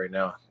my heart right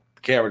now.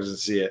 The camera doesn't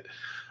see it,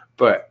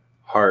 but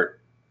heart.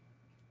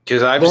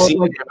 Because I've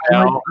seen him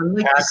now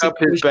pack up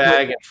his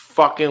bag and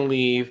fucking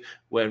leave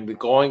when the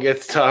going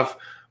gets tough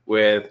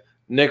with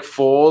Nick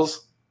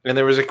Foles and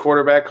there was a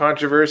quarterback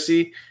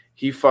controversy.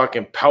 He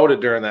fucking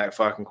pouted during that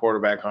fucking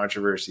quarterback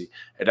controversy.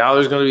 And now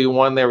there's going to be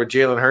one there with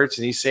Jalen Hurts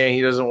and he's saying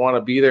he doesn't want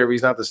to be there if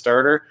he's not the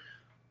starter.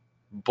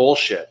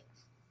 Bullshit.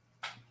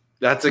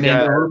 That's a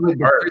guy.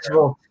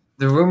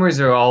 The rumors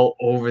are all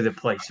over the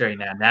place right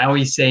now. Now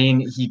he's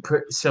saying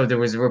so there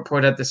was a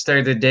report at the start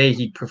of the day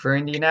he'd prefer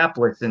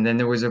Indianapolis, and then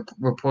there was a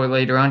report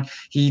later on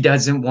he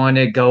doesn't want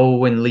to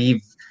go and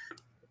leave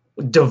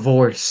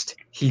divorced.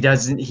 He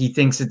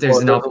thinks that there's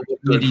an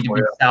opportunity to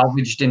be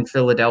salvaged in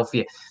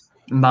Philadelphia.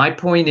 My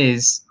point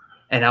is,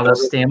 and I will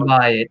stand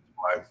by it,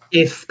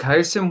 if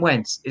Carson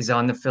Wentz is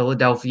on the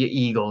Philadelphia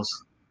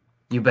Eagles,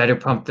 you better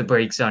pump the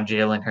brakes on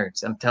Jalen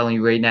Hurts. I'm telling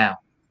you right now.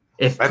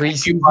 If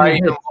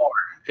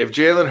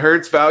Jalen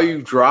Hurts'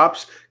 value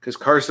drops because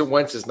Carson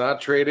Wentz is not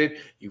traded,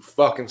 you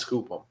fucking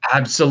scoop him.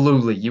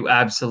 Absolutely. You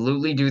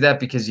absolutely do that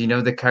because you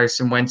know that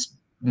Carson Wentz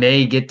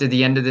may get to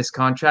the end of this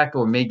contract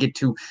or may get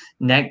to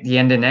the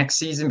end of next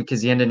season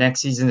because the end of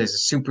next season is a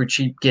super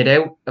cheap get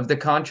out of the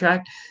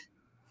contract.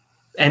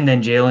 And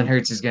then Jalen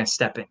Hurts is going to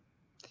step in.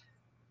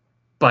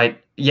 But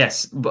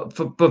yes, but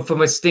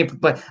from a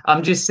standpoint, but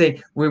I'm just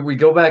saying we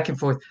go back and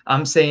forth.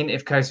 I'm saying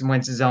if Carson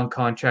Wentz is on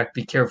contract,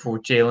 be careful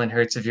with Jalen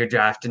Hurts if you're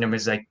drafting him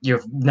as like your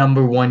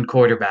number one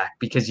quarterback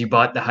because you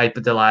bought the hype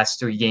of the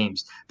last 3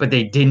 games, but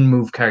they didn't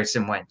move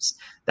Carson Wentz.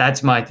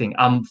 That's my thing.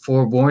 I'm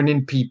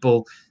forewarning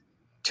people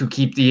to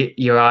keep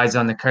your eyes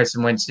on the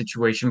Carson Wentz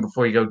situation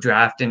before you go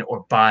drafting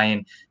or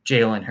buying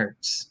Jalen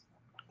Hurts.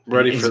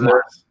 Ready for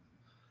this?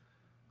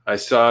 I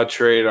saw a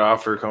trade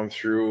offer come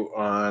through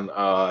on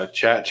a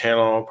chat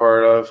channel I'm a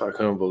part of. I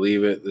couldn't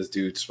believe it. This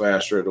dude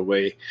smashed right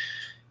away.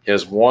 He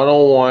has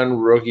 101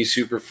 rookie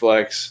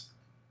Superflex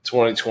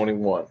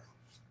 2021.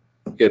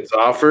 Gets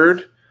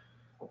offered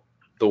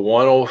the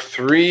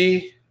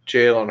 103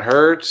 Jalen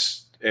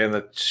Hurts and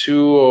the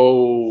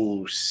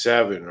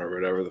 207 or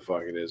whatever the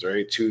fuck it is,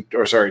 right?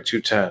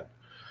 210.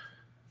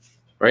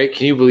 Right?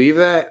 Can you believe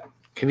that?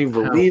 Can you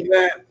believe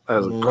that?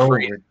 That was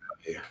crazy.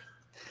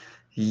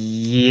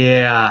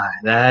 Yeah,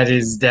 that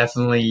is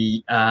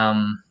definitely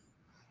I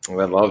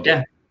loved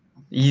it.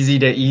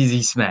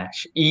 Easy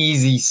smash.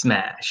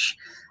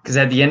 Because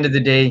at the end of the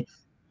day,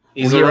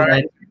 he's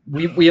a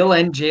we'll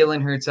end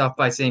Jalen Hurts off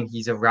by saying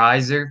he's a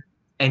riser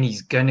and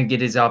he's gonna get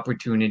his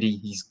opportunity.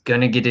 He's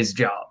gonna get his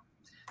job.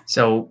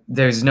 So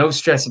there's no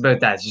stress about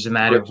that. It's just a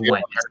matter of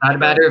when. It's not a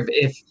matter of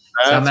if. It's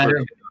not a matter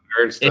of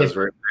Hurts does if.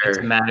 right It's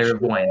a there. matter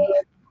of when.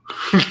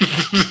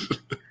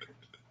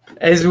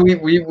 As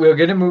we're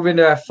gonna move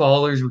into our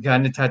followers, we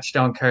kind of touched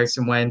on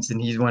Carson Wentz,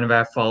 and he's one of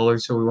our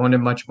followers, so we won't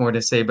have much more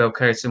to say about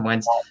Carson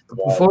Wentz. But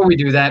before we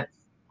do that,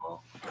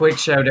 quick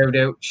shout out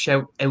to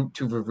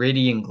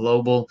Viridian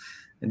Global,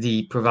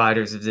 the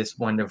providers of this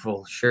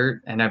wonderful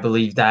shirt, and I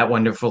believe that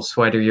wonderful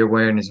sweater you're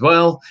wearing as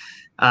well.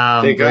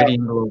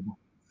 Viridian Global.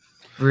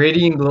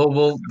 Viridian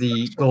Global,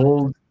 the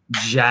gold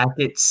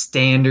jacket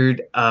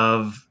standard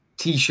of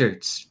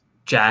t-shirts,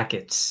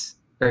 jackets,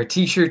 or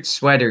t-shirts,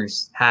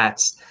 sweaters,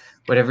 hats,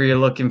 whatever you're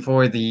looking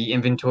for. The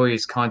inventory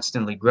is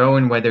constantly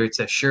growing, whether it's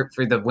a shirt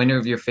for the winner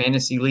of your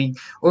fantasy league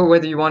or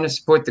whether you want to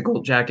support the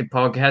Gold Jacket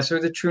podcast or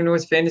the True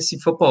North Fantasy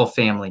Football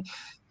family.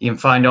 You can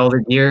find all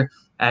the gear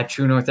at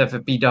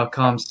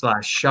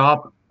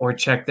truenorthffb.com/shop or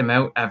check them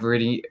out at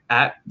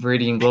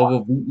Viridian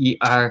Global,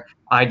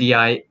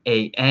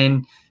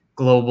 VERIDIAN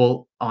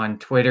Global on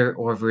Twitter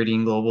or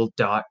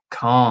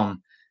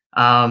ViridianGlobal.com.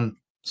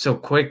 So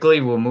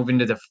quickly, we'll move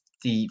into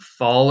the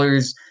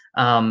fallers.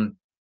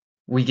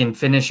 We can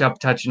finish up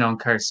touching on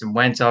Carson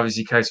Wentz.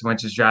 Obviously, Carson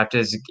Wentz was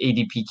drafted as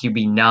ADP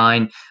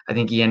QB9. I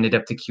think he ended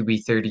up to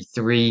QB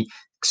 33.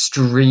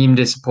 Extreme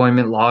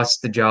disappointment,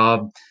 lost the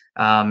job.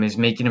 Is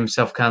making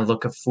himself kind of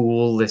look a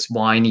fool, this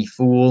whiny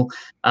fool.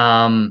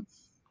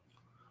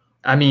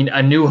 I mean,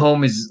 a new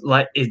home is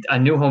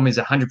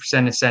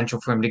 100%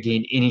 essential for him to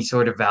gain any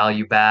sort of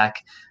value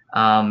back.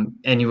 And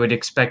you would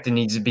expect it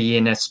needs to be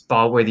in a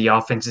spot where the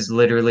offense is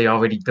literally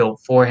already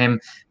built for him,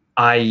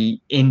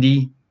 i.e.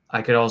 Indy.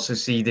 I could also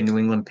see the New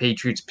England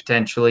Patriots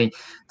potentially.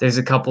 There's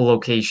a couple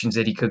locations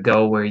that he could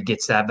go where he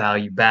gets that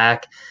value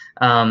back.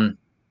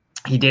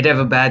 He did have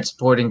a bad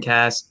supporting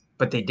cast,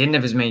 but they didn't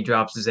have as many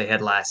drops as they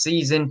had last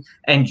season.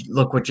 And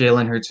look what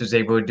Jalen Hurts was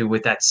able to do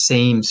with that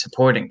same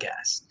supporting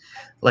cast,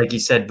 like you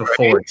said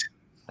before. Right.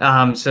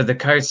 So the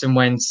Carson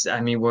Wentz, I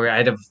mean, we're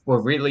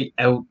really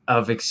out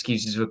of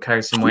excuses with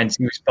Carson Wentz.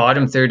 He was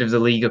bottom third of the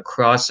league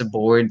across the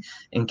board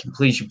in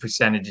completion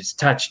percentages,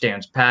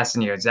 touchdowns,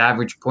 passing yards,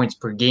 average points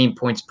per game,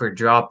 points per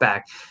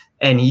dropback.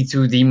 And he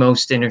threw the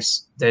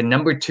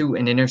number 2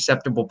 in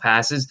interceptable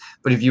passes.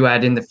 But if you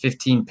add in the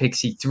 15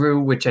 picks he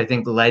threw, which I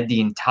think led the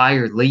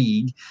entire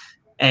league,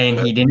 and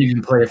he didn't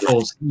even play a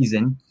full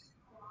season,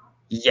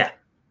 yeah,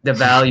 the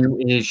value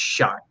is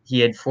shot. He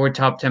had 4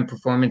 top 10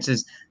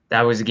 performances.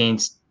 That was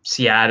against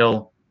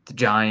Seattle, the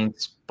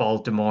Giants,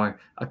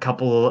 Baltimore, a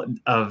couple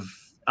of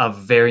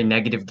very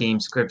negative game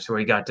scripts where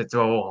he got to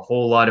throw a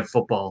whole lot of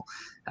football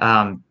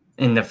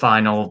in the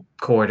final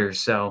quarter.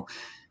 So,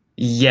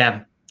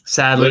 yeah,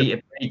 sadly,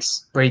 it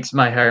breaks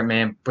my heart,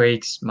 man.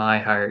 Breaks my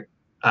heart.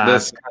 I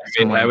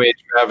made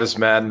Travis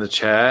mad in the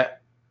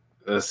chat.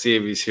 Let's see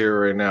if he's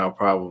here right now.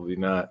 Probably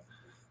not.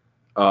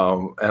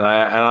 And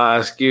I'll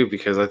ask you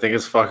because I think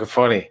it's fucking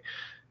funny.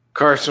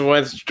 Carson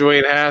Wentz,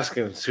 Dwayne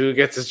Haskins. Who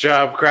gets his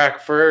job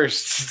cracked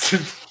first?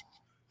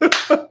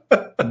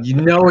 You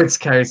know it's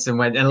Carson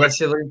Wentz. Unless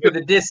you're looking for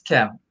the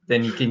discount,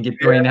 then you can get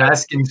Dwayne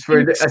Haskins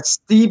for a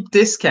steep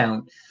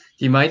discount.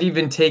 He might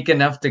even take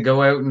enough to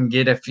go out and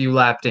get a few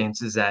lap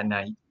dances that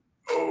night.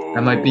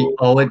 That might be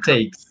all it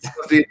takes.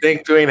 Do you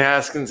think Dwayne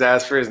Haskins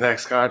asked for his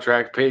next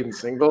contract paid in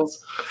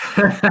singles?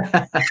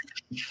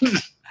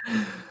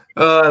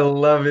 Oh, I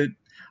love it.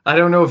 I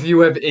don't know if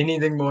you have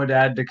anything more to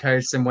add to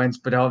Carson Wentz,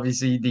 but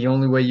obviously the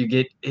only way you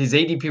get his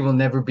ADP will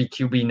never be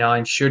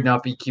QB9, should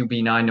not be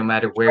QB9 no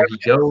matter where he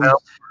goes.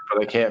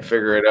 But I can't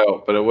figure it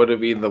out. But it would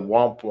have been the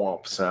womp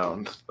womp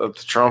sound of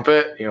the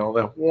trumpet, the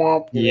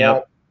womp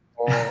yep.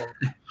 womp.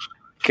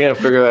 Can't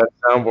figure that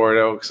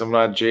soundboard out because I'm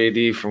not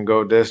JD from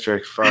Go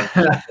District.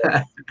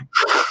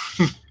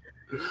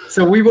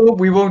 So we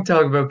won't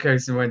talk about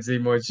Carson Wentz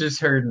anymore. It's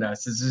just hurting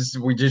us.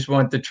 We just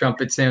want the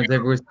trumpet sounds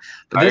everywhere.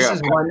 But this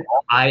is one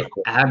I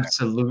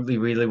absolutely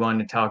really want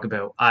to talk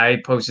about.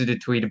 I posted a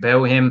tweet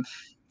about him.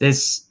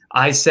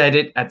 I said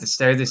it at the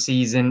start of the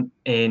season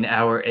in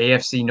our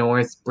AFC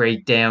North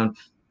breakdown.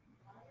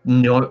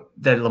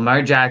 That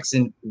Lamar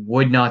Jackson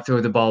would not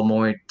throw the ball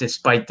more,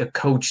 despite the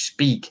coach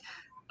speak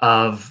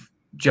of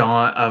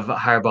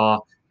Harbaugh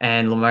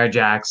and Lamar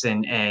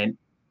Jackson and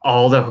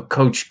all the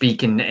coach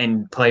speak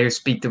and player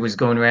speak that was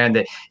going around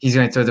that he's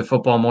going to throw the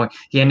football more.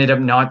 He ended up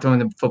not throwing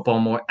the football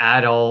more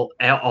at all.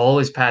 All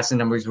his passing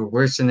numbers were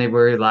worse than they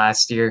were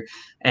last year,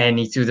 and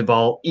he threw the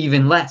ball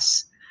even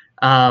less.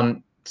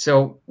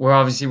 So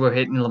we're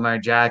hitting Lamar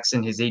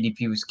Jackson. His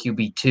ADP was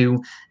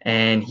QB2,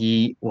 and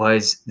he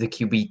was the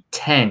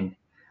QB10.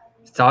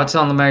 Thoughts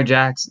on Lamar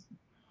Jackson?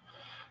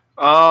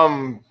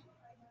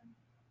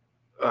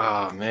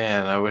 Oh,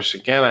 man, I wish,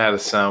 again, I had a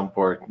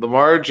soundboard.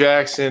 Lamar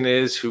Jackson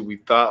is who we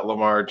thought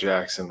Lamar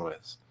Jackson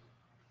was.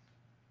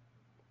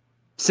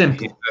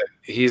 Simple.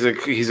 He's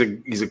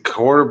a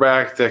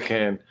quarterback that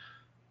can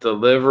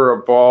deliver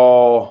a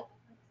ball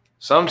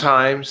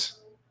sometimes,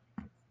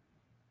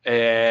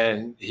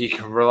 and he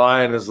can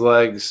rely on his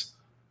legs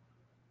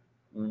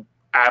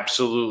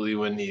absolutely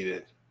when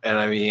needed. And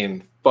I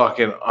mean,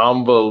 fucking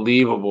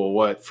unbelievable.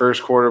 What,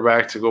 first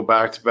quarterback to go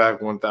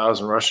back-to-back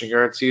 1,000 rushing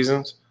yard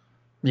seasons?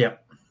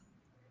 Yep.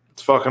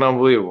 It's fucking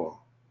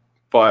unbelievable.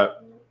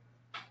 But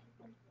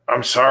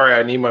I'm sorry,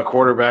 I need my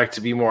quarterback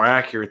to be more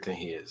accurate than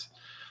he is.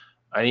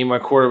 I need my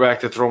quarterback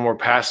to throw more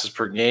passes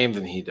per game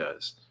than he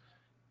does.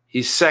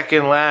 He's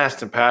second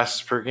last in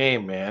passes per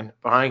game, man,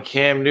 behind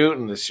Cam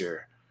Newton this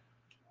year.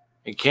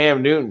 And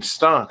Cam Newton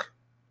stunk.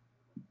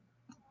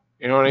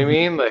 You know what I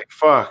mean? Like,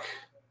 fuck.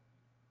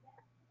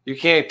 You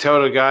can't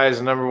tell the guy is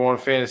the number one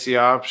fantasy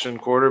option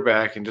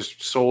quarterback and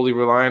just solely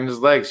rely on his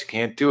legs. You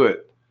can't do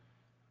it.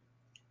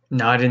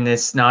 Not in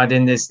this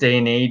day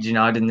and age,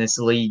 not in this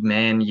league,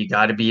 man. You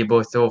got to be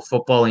able to throw a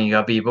football, and you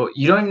got to be able.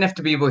 You don't even have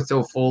to be able to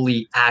throw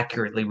fully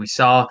accurately. We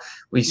saw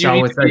with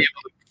like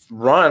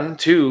run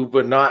too,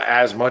 but not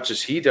as much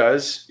as he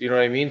does. You know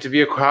what I mean? To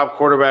be a top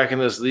quarterback in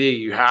this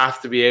league, you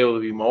have to be able to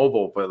be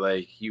mobile, but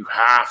like you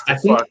have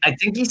to. I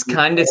think he's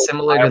kind of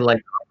similar to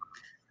like.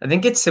 I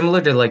think it's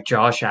similar to like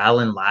Josh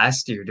Allen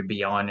last year, to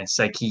be honest.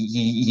 Like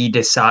he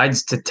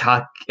decides to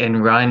tuck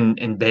and run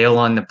and bail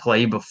on the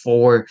play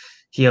before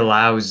he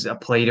allows a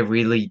play to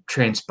really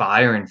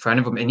transpire in front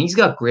of him, and he's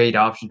got great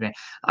options, man.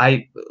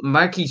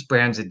 Marquise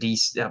Brown's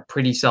a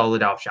pretty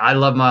solid option. I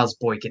love Miles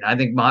Boykin. I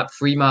think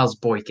free Miles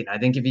Boykin. I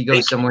think if he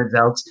goes somewhere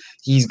else,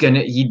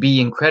 he'd be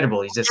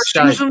incredible. He's a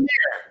stud. Use him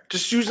there.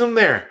 Just use him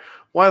there.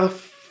 Why the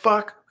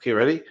fuck? Okay,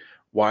 ready?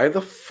 Why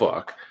the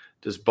fuck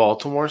does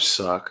Baltimore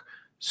suck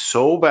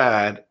so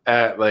bad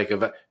at like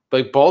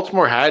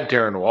Baltimore had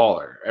Darren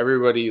Waller?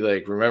 Everybody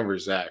like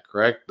remembers that,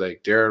 correct?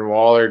 Like Darren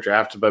Waller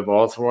drafted by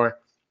Baltimore.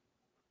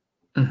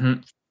 Mm-hmm.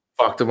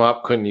 Fucked him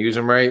up, couldn't use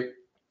him right.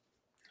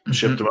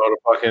 Shipped him out of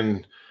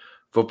fucking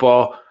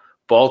football.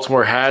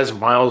 Baltimore has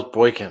Miles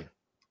Boykin.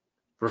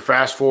 We're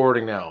fast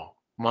forwarding now.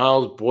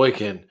 Miles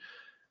Boykin.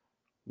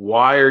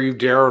 Why are you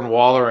Darren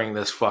Wallering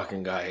this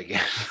fucking guy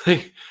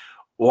again?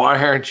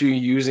 Why aren't you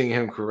using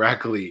him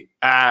correctly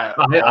at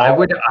all?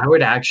 I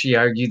would actually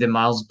argue that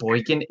Miles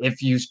Boykin,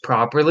 if used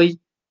properly,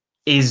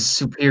 is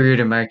superior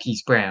to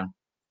Marquise Brown.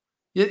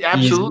 Yeah,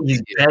 absolutely.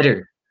 He's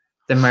better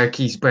than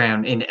Marquise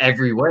Brown in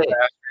every way.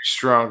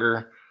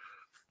 Stronger.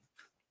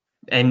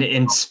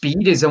 And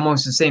speed is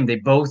almost the same. They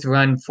both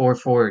run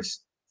 4.4s,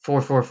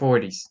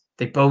 4.40s.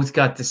 They both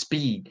got the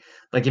speed.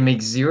 Like, it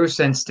makes zero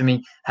sense to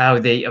me how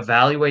they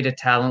evaluate a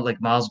talent like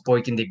Miles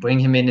Boykin. They bring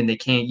him in and they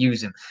can't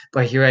use him.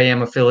 But here I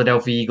am, a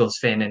Philadelphia Eagles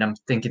fan, and I'm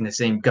thinking the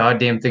same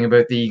goddamn thing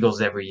about the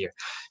Eagles every year.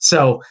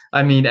 So,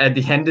 I mean, at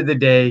the end of the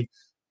day,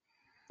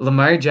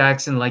 Lamar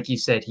Jackson, like you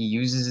said, he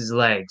uses his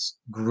legs.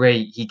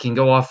 Great. He can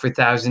go off for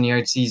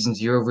 1,000-yard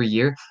seasons year over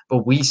year.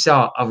 But we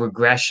saw a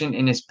regression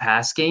in his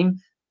pass game.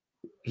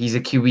 He's a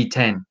QB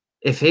 10.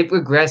 If it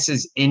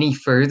regresses any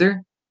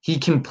further, he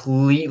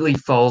completely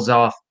falls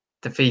off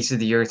the face of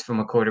the earth from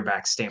a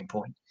quarterback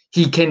standpoint.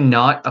 He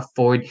cannot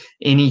afford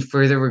any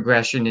further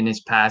regression in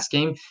his pass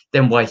game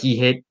than what he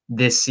hit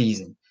this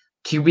season.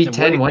 QB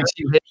 10, once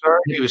you hit,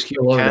 he was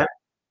QB 10.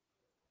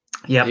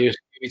 Yeah, he was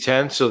QB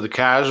 10. So the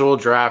casual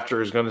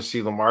drafter is going to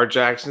see Lamar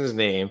Jackson's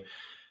name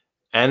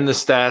and the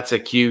stats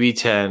at QB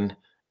 10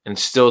 and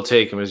still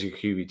take him as your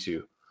QB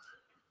 2.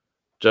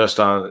 Just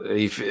on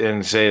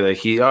and say like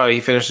he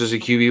finished as a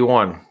QB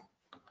 1.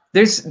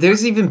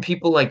 There's even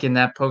people like in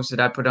that post that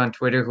I put on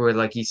Twitter who are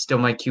like, he's still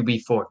my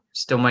QB 4,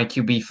 still my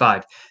QB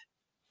 5.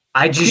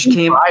 I just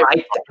can't.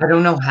 I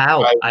don't know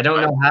how. I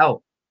don't know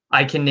how.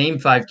 I can name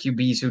 5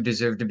 QBs who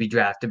deserve to be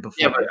drafted before.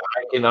 Yeah, but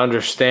I can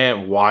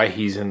understand why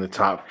he's in the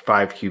top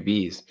 5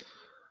 QBs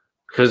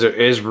because there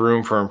is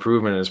room for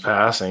improvement in his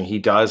passing. He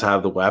does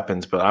have the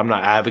weapons, but I'm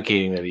not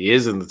advocating that he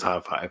is in the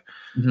top 5.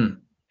 Mm-hmm. And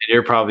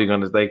you're probably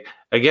going to like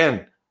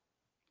again.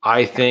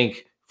 I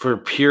think for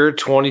pure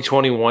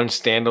 2021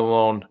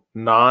 standalone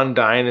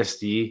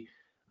non-dynasty,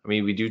 I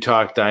mean, we do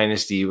talk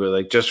dynasty, but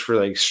like just for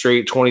like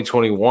straight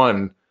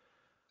 2021,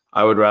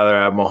 I would rather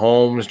have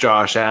Mahomes,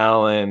 Josh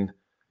Allen,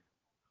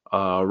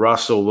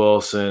 Russell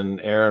Wilson,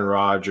 Aaron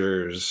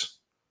Rodgers,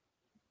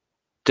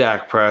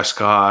 Dak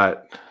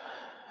Prescott,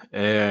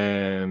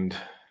 and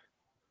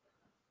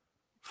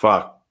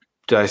fuck.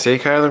 Did I say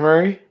Kyler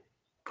Murray?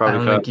 Probably.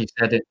 I don't think you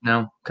said it.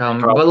 No,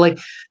 but like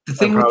the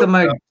thing with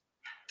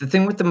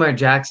the Lamar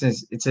Jackson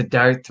is it's a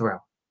dart throw.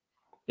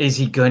 Is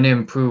he going to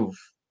improve?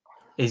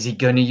 Is he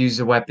going to use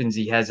the weapons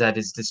he has at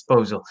his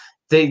disposal?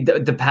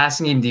 The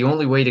passing game, the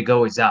only way to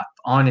go is up,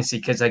 honestly,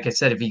 because like I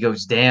said, if he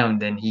goes down,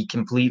 then he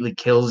completely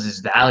kills his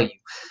value.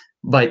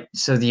 But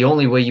so the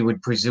only way you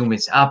would presume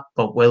is up,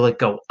 but will it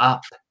go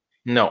up?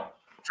 No.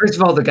 First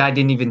of all, the guy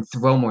didn't even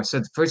throw more.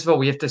 So first of all,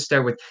 we have to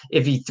start with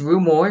if he threw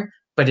more,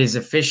 but his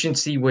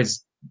efficiency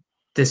was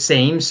the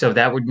same, so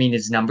that would mean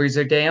his numbers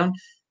are down.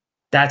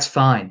 That's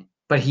fine.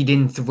 But he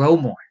didn't throw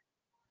more.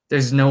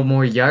 There's no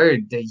more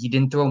yard. He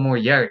didn't throw more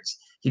yards.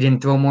 He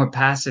didn't throw more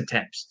pass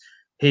attempts.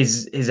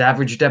 His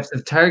average depth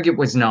of target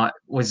was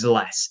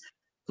less.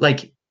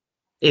 Like,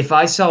 if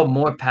I saw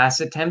more pass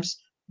attempts,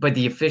 but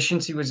the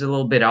efficiency was a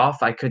little bit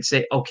off, I could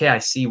say, okay, I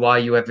see why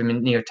you have him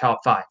in your top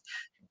 5.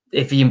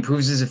 If he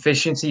improves his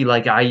efficiency,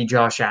 like i.e.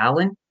 Josh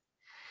Allen,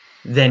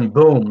 then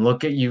boom,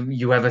 look at you.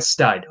 You have a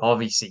stud,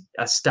 obviously,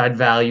 a stud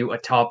value, a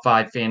top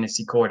 5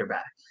 fantasy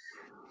quarterback.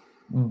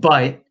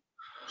 But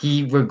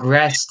he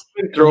regressed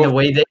in the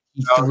way that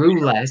he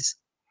threw less,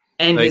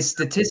 and Like- his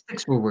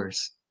statistics were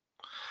worse.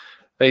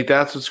 Like,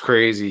 that's what's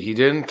crazy. He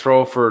didn't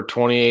throw for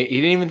 28. He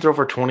didn't even throw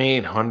for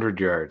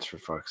 2,800 yards, for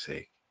fuck's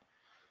sake.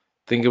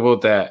 Think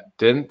about that.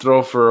 Didn't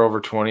throw for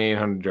over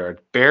 2,800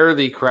 yards.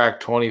 Barely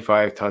cracked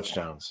 25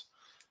 touchdowns.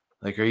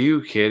 Like, are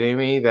you kidding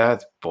me?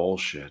 That's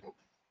bullshit.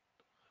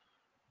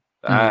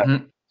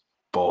 That's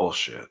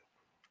bullshit.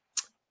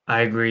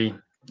 I agree.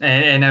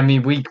 And I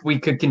mean, we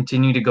could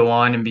continue to go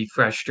on and be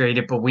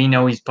frustrated, but we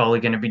know he's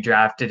probably going to be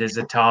drafted as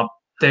a top.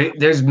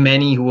 There's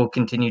many who will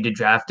continue to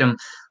draft him,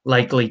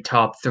 likely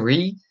top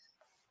 3.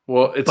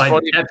 Well, it's but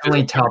funny.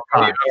 Definitely top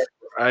 5.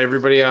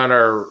 Everybody on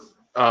our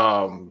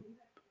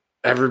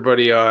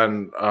everybody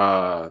on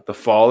the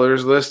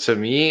fallers list, to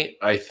me,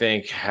 I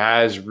think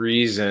has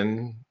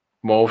reason,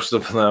 most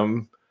of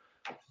them,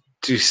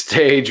 to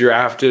stay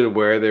drafted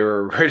where they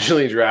were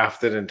originally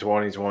drafted in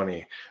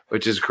 2020,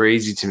 which is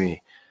crazy to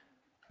me.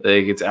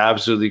 Like, it's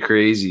absolutely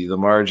crazy.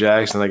 Lamar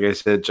Jackson, like I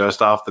said,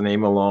 just off the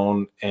name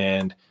alone,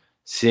 and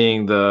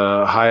seeing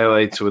the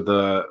highlights with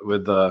the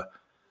legs.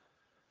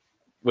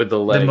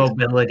 The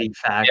mobility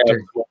factor. Yeah,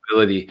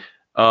 mobility.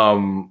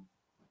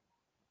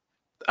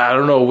 I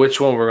don't know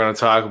which one we're going to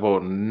talk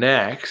about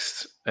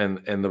next, and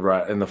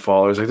the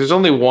followers. Like, there's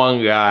only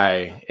one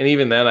guy, and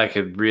even then, I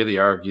could really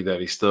argue that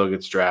he still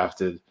gets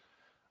drafted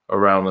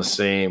around the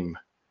same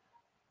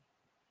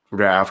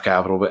draft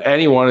capital. But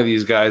any one of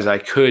these guys, I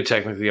could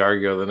technically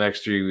argue the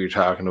next 3 we were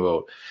talking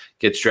about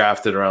gets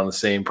drafted around the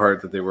same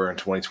part that they were in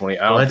 2020.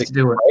 Let's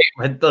do it.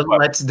 Let's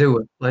do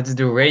it. Let's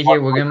do it right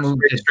here. We're gonna move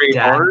to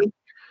Dak.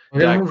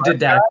 We're gonna move to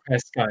Dak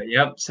Prescott.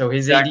 Yep. So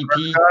his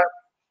ADP.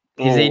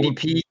 His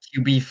ADP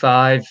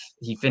QB5.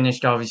 He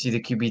finished obviously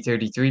the QB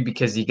 33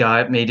 because he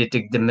made it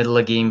to the middle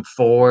of game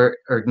 4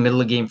 or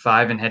middle of game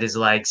 5 and had his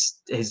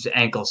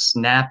ankle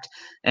snapped,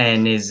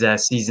 and his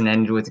season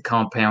ended with a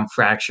compound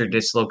fracture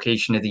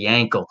dislocation of the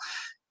ankle.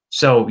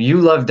 So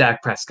you love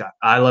Dak Prescott.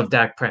 I love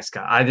Dak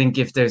Prescott. I think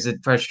if there's a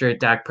frustrated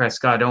Dak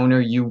Prescott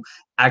owner, you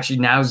actually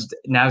now's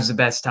the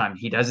best time.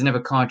 He doesn't have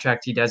a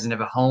contract. He doesn't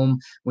have a home.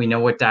 We know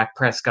what Dak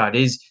Prescott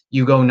is.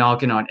 You go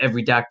knocking on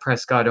every Dak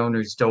Prescott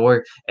owner's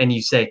door and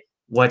you say,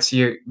 what's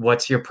your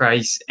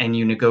price? And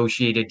you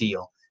negotiate a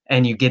deal,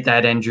 and you get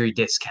that injury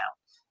discount,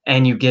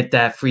 and you get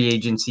that free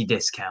agency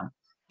discount,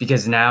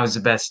 because now is the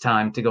best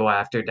time to go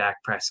after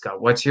Dak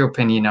Prescott. What's your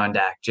opinion on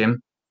Dak,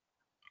 Jim?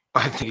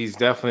 I think he's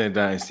definitely a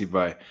dynasty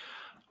buy.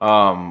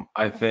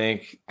 I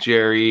think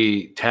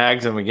Jerry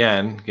tags him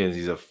again because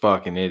he's a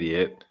fucking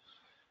idiot.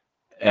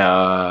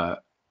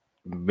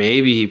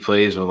 Maybe he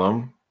plays with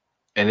him.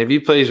 And if he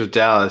plays with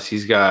Dallas,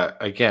 he's got,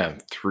 again,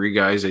 3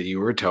 guys that you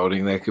were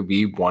touting that could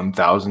be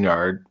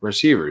 1,000-yard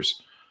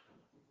receivers.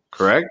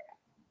 Correct?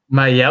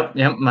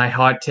 My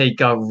hot take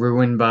got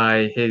ruined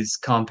by his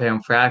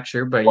compound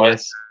fracture, but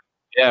yes.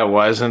 Yeah, it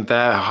wasn't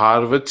that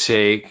hot of a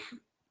take.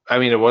 I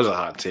mean, it was a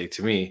hot take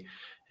to me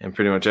and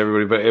pretty much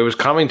everybody, but it was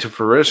coming to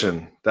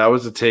fruition. That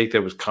was the take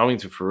that was coming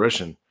to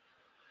fruition.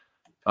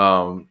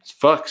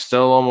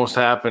 Still almost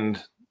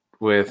happened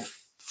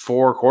with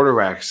 4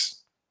 quarterbacks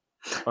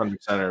under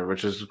center,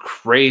 which is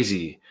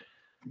crazy.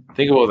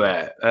 Think about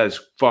that. That is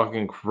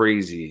fucking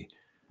crazy.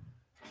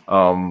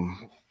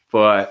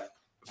 But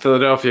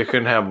Philadelphia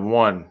couldn't have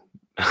one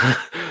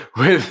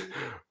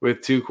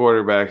with 2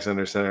 quarterbacks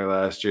under center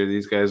last year.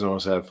 These guys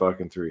almost had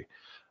fucking 3.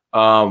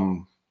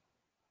 Yeah,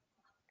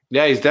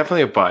 he's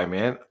definitely a buy,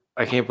 man.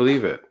 I can't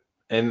believe it.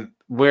 And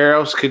where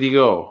else could he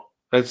go?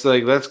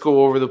 Let's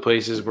go over the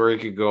places where he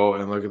could go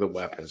and look at the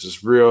weapons,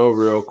 just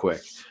real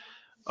quick.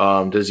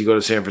 Does he go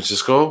to San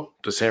Francisco?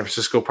 Does San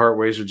Francisco part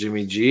ways with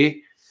Jimmy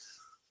G?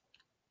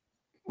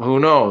 Who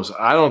knows?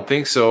 I don't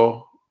think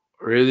so.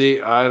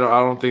 Really, I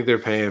don't think they're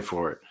paying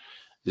for it.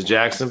 Is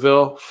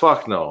Jacksonville?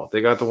 Fuck no. They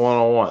got the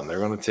 1-on-1.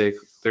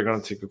 They're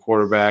gonna take a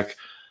quarterback,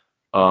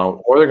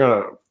 or they're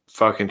gonna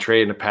fucking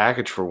trade in a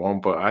package for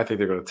one. But I think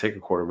they're gonna take a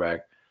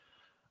quarterback.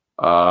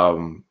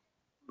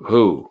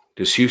 Who?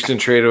 Does Houston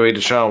trade away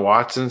Deshaun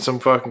Watson? Some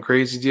fucking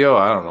crazy deal?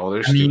 I don't know.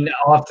 I mean,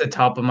 off the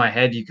top of my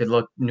head, you could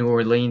look New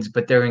Orleans,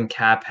 but they're in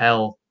cap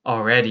hell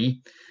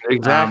already.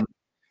 Exactly.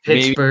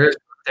 Pittsburgh,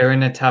 they're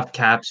in a tough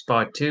cap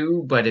spot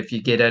too. But if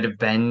you get out of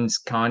Ben's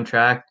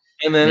contract,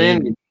 and then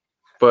Indy,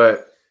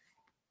 but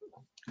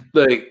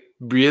like,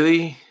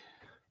 really,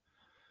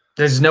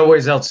 there's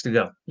nowhere else to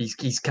go.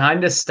 He's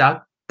kind of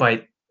stuck,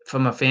 but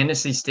from a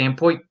fantasy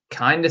standpoint,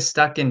 kind of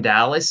stuck in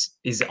Dallas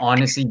is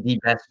honestly the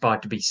best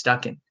spot to be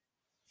stuck in.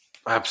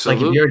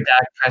 Absolutely. Like, if you're a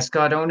Dak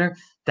Prescott owner,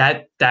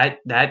 that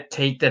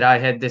take that I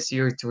had this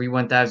year, 3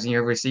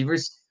 1,000-yard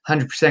receivers,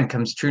 100%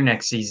 comes true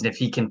next season if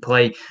he can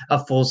play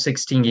a full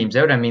 16 games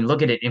out. I mean,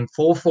 look at it. In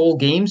full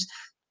games,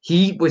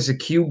 he was a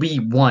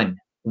QB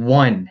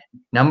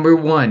number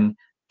 1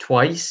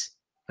 twice,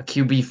 a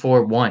QB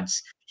 4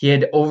 once. He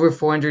had over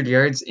 400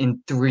 yards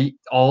in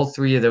all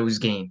 3 of those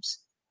games.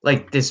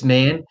 Like, this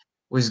man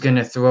was going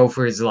to throw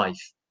for his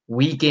life.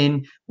 week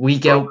in,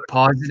 week out,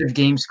 positive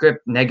game script,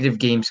 negative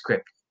game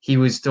script. He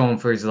was throwing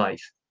for his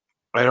life.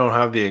 I don't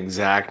have the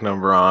exact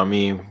number on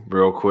me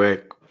real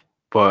quick,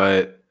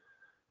 but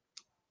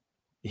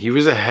he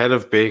was ahead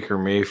of Baker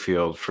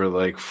Mayfield for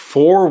like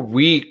 4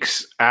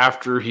 weeks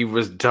after he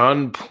was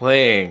done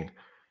playing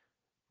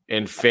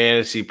in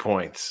fantasy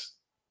points.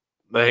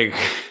 Like,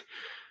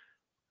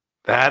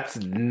 that's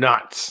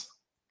nuts.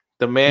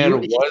 The man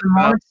was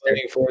not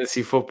playing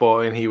fantasy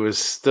football, and he was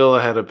still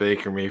ahead of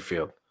Baker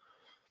Mayfield.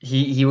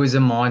 He was a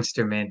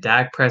monster, man.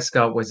 Dak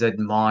Prescott was a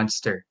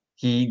monster.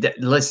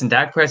 Listen,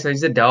 Dak Prescott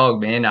is a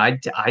dog, man.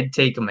 I'd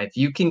take him if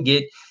you can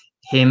get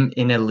him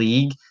in a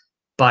league.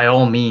 By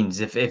all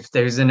means, if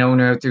there's an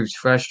owner out there who's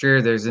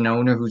frustrated, there's an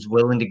owner who's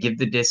willing to give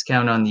the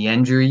discount on the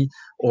injury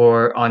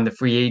or on the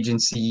free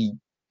agency,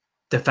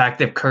 the fact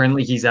that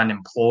currently he's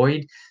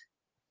unemployed,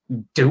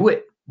 do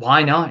it.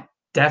 Why not?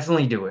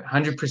 Definitely do it.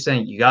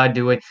 100%. You got to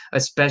do it,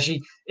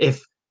 especially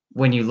if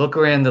when you look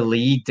around the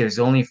league, there's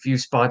only a few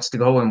spots to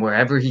go, and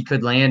wherever he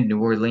could land,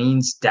 New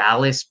Orleans,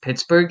 Dallas,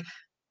 Pittsburgh,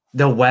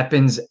 the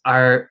weapons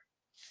are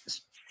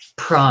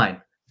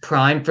prime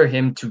for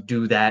him to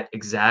do that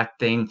exact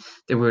thing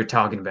that we were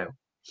talking about.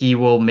 He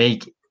will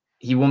make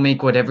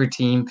whatever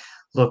team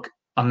look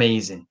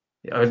amazing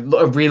or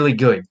really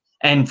good.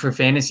 And for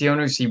fantasy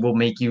owners, he will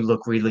make you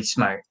look really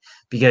smart,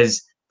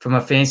 because from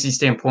a fantasy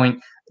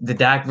standpoint, the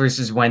Dak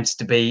versus Wentz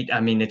debate, I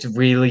mean, it's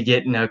really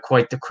getting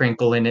quite the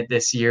crinkle in it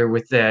this year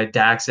with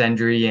Dak's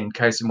injury and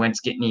Carson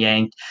Wentz getting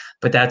yanked.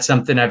 But that's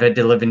something I've had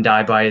to live and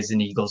die by as an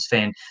Eagles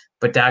fan.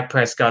 But Dak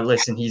Prescott,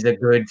 listen, he's a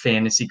good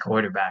fantasy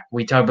quarterback.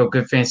 We talk about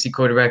good fantasy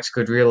quarterbacks,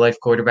 good real-life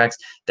quarterbacks.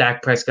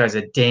 Dak Prescott is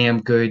a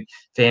damn good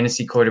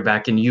fantasy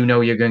quarterback, and you know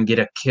you're going to get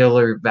a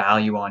killer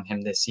value on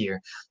him this year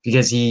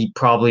because he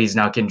probably is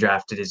not getting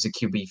drafted as a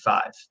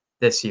QB5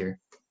 this year.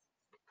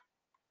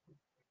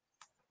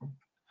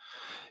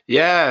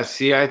 Yeah,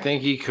 see, I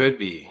think he could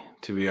be,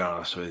 to be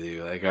honest with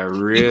you. Like, I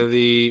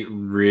really,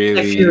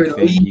 really if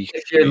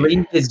your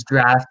league is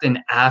drafting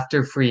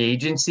after free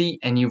agency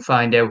and you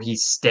find out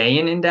he's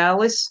staying in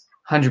Dallas,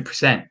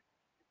 100%.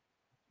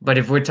 But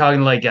if we're talking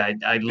like a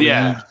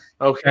league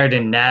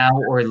starting now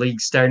or a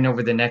league starting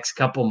over the next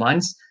couple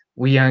months,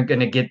 we aren't going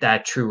to get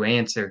that true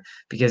answer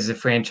because the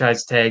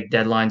franchise tag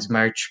deadline's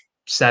March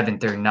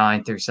 7th or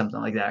 9th or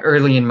something like that,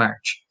 early in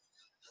March.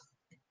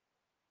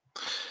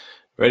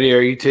 Ready?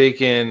 Are you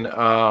taking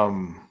Are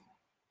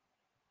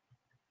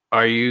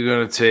you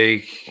gonna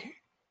take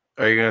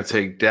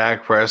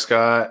Dak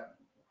Prescott?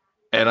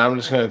 And I'm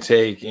just gonna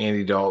take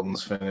Andy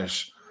Dalton's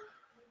finish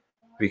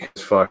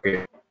because fuck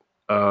it.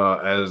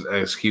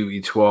 As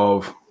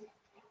QB12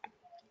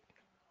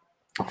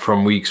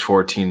 from weeks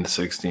 14 to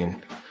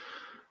 16.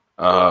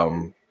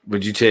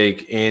 Would you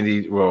take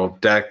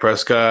Dak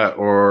Prescott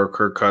or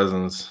Kirk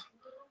Cousins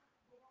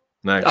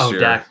next year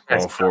Dak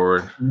going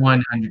forward?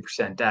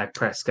 100% Dak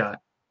Prescott.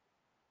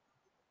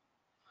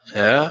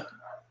 Yeah.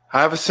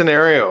 I have a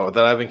scenario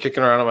that I've been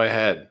kicking around in my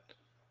head.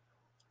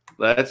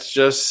 Let's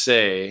just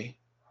say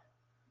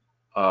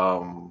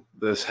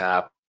this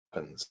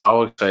happens.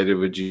 How excited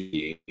would you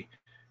be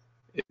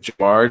if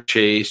Ja'Marr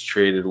Chase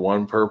traded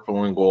one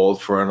purple and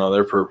gold for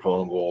another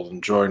purple and gold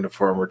and joined a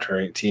former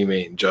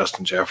teammate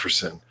Justin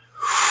Jefferson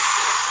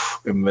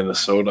in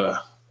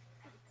Minnesota?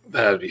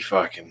 That would be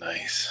fucking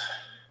nice.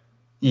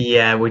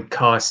 Yeah, it would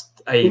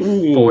cost a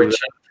fortune for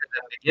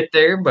them to get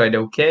there, but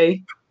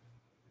okay.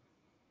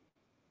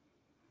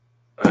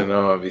 I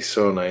know, it'd be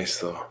so nice,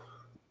 though.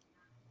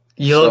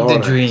 You love the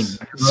dream.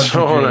 This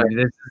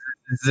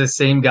is the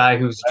same guy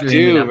who's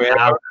dreaming up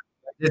how.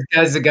 This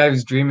guy's the guy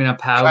who's dreaming up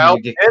how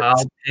you get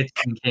Kyle Pitts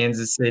in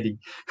Kansas City.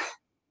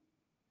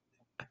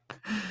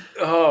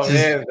 Oh,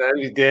 man, that'd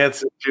be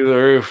dancing through the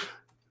roof.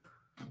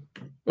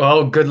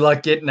 Well, good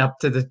luck getting up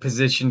to the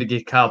position to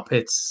get Kyle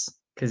Pitts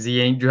because he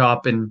ain't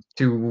dropping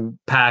to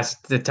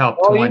past the top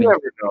 20. You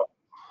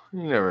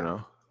never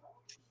know.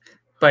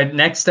 But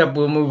next up,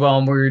 we'll move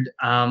onward.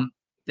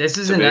 This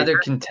is another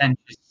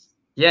contentious.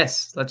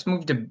 Yes, let's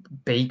move to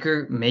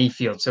Baker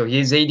Mayfield. So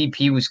his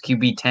ADP was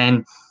QB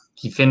 10.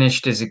 He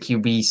finished as a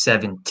QB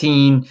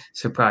 17.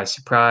 Surprise,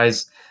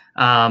 surprise.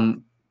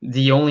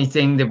 The only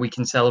thing that we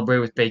can celebrate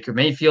with Baker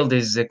Mayfield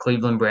is the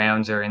Cleveland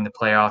Browns are in the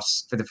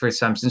playoffs for the first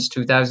time since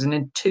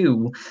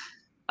 2002.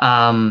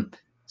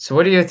 So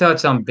what are your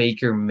thoughts on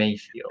Baker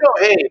Mayfield? Oh,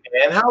 hey,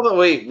 man,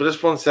 wait,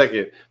 just 1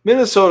 second.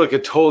 Minnesota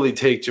could totally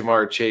take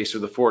Ja'Marr Chase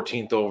with the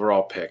 14th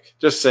overall pick.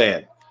 Just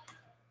saying.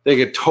 They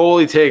could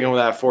totally take him with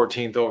that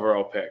 14th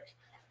overall pick.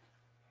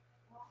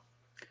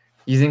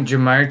 You think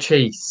Ja'Marr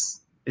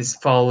Chase is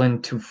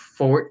falling to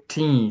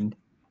 14?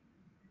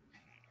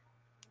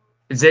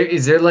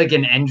 Is there like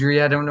an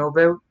injury I don't know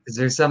about? Is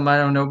there something I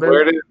don't know about?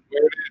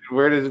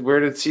 Where did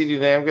CeeDee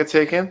Lamb get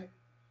taken?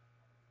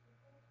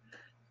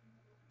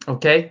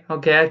 Okay,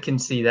 I can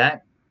see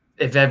that.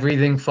 If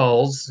everything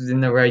falls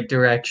in the right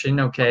direction,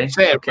 okay.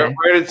 Okay.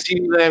 Where did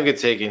CeeDee Lamb get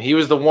taken? He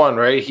was the one,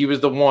 right? He was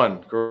the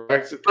one,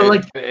 correct?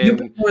 But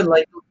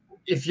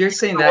if you're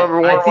saying that,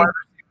 I think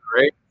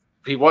right?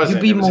 He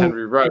wasn't. You'd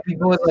be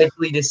more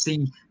likely to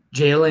see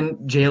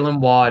Jalen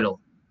Waddle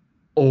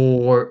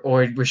or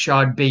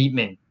Rashad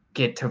Bateman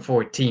get to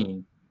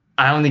 14.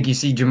 I don't think you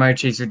see Jamar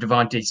Chase or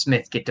Devontae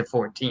Smith get to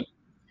 14.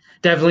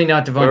 Definitely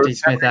not Where Devontae was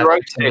Smith Henry after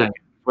Ruggs tonight. taken?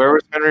 Where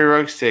was Henry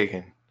Ruggs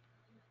taken?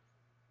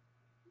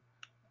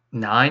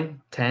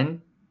 9,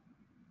 10?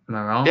 Am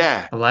I wrong?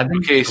 Yeah. 11?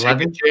 Okay, so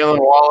 11? get Jalen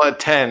Wall at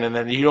 10, and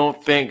then you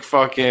don't think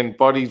fucking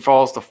Buddy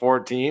falls to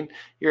 14?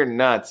 You're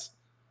nuts.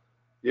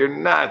 You're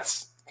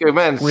nuts. Okay,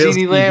 man, We'll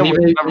see. CeeDee Lamb was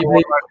We number may- one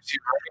wide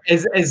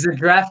receiver. As the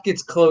draft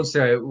gets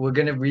closer,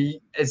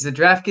 as the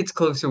draft gets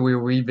closer, we'll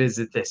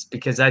revisit this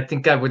because I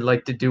think I would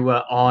like to do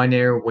an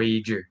on-air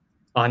wager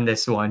on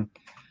this one.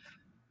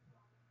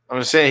 I'm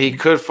just saying he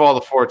could fall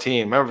to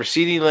 14. Remember,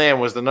 CeeDee Lamb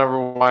was the number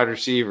one wide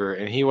receiver,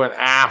 and he went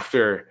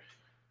after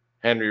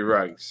Henry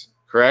Ruggs,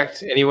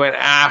 correct? And he went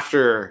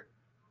after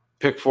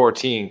pick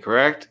 14,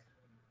 correct?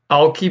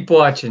 I'll keep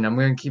watching. I'm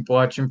going to keep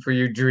watching for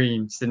your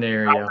dream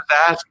scenario.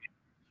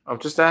 I'm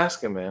just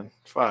asking, man.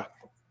 Fuck.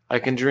 I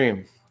can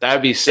dream.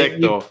 That'd be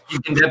sick, though. You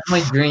can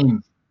definitely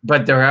dream,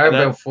 but there are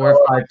about 4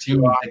 or 5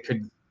 teams that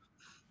could.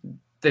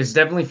 There's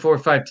definitely 4 or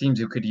 5 teams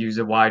who could use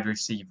a wide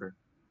receiver.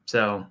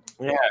 So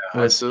Yeah,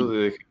 we'll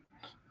absolutely.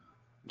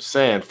 I'm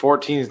saying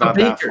 14 is Oh, not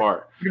that Baker.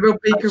 far. What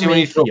about Baker Too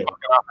many Mayfield? fucking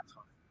options.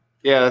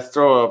 Yeah, let's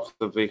throw up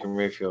the Baker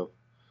Mayfield.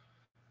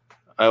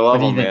 I What love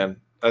do you him, think?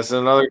 man. That's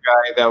another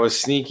guy that was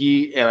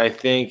sneaky, and I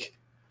think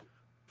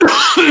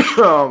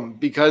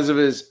because of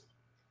his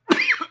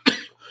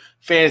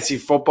fantasy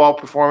football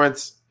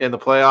performance in the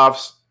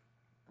playoffs,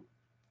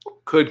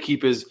 could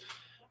keep his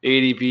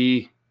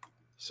ADP.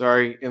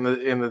 Sorry, in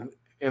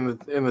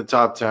the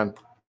top 10.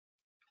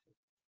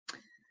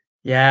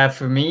 Yeah,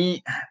 for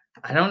me,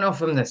 I don't know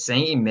if I'm the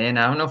same, man.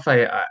 I don't know if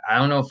I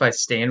don't know if I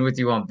stand with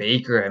you on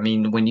Baker. I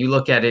mean, when you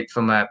look at it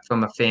from a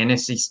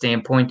fantasy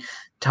standpoint,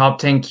 top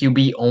 10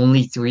 QB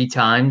only 3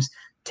 times,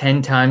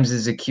 10 times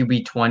is a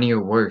QB 20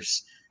 or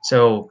worse.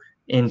 So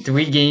in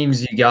 3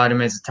 games, you got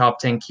him as a top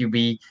 10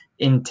 QB.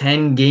 In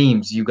 10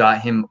 games, you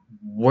got him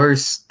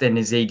worse than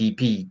his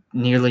ADP,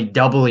 nearly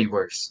doubly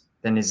worse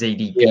than his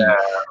ADP. Yeah.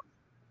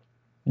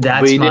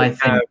 That's he my didn't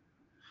thing.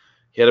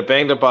 He had a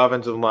banged up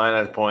offensive line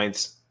at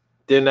points.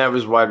 Didn't have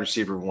his wide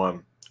receiver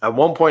 1. At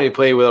one point, he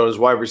played without his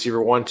wide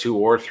receiver 1, 2,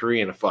 or 3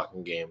 in a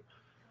fucking game,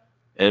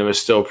 and it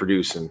was still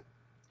producing.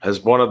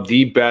 Has one of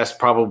the best,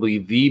 probably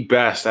the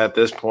best at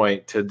this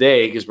point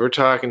today, because we're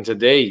talking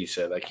today. You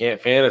said I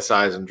can't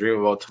fantasize and dream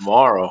about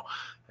tomorrow.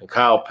 And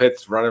Kyle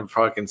Pitts running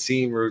fucking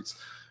seam routes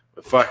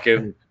with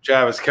fucking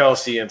Travis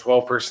Kelce and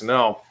 12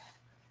 personnel.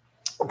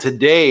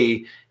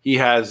 Today, he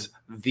has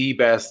the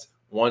best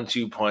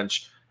 1-2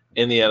 punch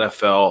in the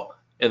NFL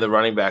in the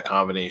running back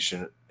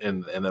combination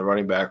in the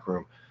running back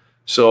room.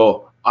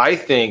 So I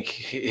think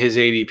his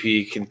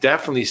ADP can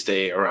definitely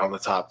stay around the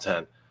top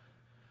 10.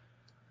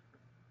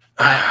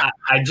 I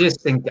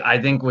just think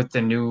with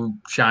the new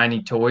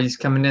shiny toys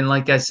coming in,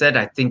 like I said,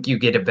 I think you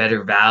get a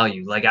better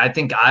value. Like I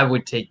think I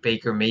would take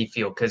Baker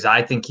Mayfield because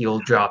I think he'll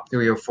drop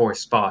 3 or 4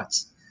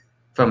 spots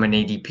from an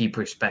ADP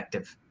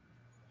perspective.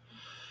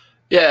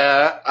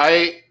 Yeah,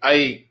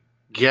 I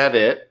get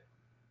it,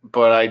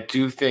 but I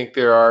do think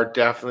there are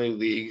definitely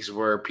leagues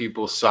where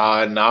people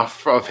saw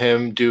enough of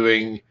him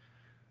doing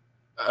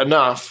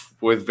enough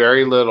with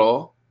very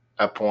little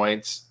at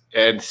points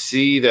and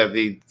see that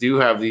they do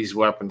have these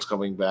weapons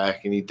coming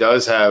back, and he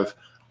does have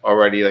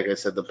already, like I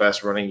said, the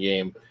best running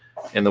game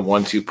in the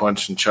 1-2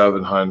 punch and Chubb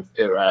and Hunt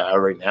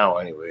right now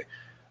anyway.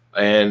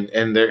 And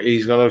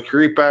he's going to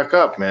creep back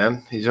up,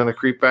 man. He's going to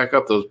creep back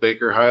up. Those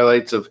Baker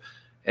highlights of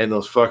and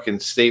those fucking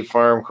State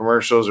Farm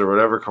commercials or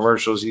whatever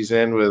commercials he's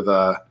in with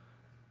I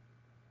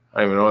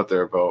don't even know what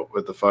they're about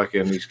with the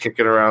fucking he's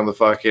kicking around the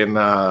fucking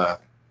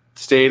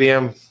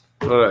stadium.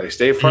 What are they,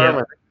 State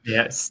Farm?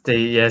 Yeah,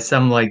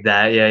 something like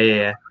that.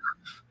 Yeah.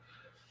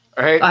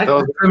 All right,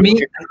 those for me,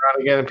 kicking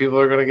around again, and people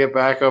are going to get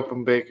back up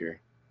on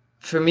Baker.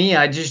 For me,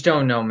 I just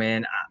don't know,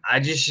 man. I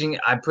just think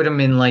I put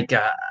him in like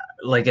a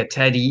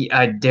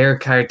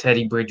Derek Carr,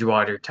 Teddy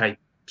Bridgewater type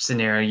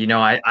scenario. You know,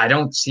 I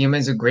don't see him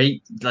as a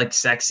great, like,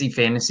 sexy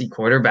fantasy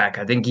quarterback.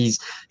 I think his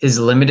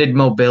limited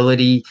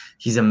mobility.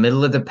 He's a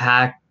middle of the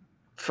pack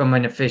from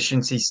an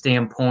efficiency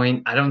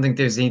standpoint. I don't think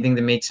there's anything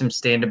that makes him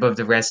stand above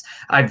the rest.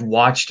 I've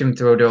watched him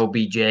throw to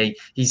OBJ.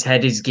 He's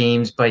had his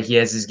games, but he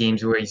has his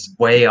games where he's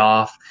way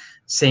off.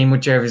 Same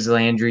with Jarvis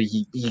Landry.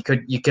 You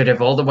could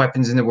have all the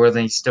weapons in the world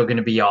and he's still going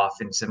to be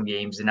off in some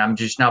games. And I'm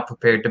just not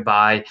prepared to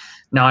buy,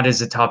 not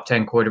as a top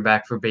 10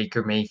 quarterback for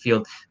Baker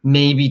Mayfield.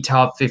 Maybe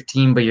top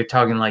 15, but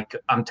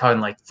I'm talking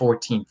like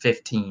 14,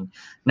 15,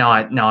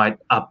 not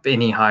up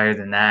any higher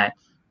than that.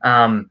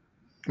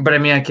 But I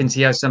mean, I can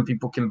see how some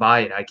people can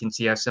buy it. I can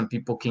see how some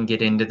people can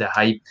get into the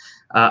hype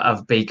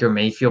of Baker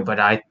Mayfield. But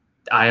I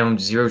own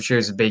 0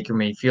 shares of Baker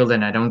Mayfield,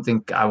 and I don't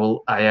think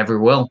I ever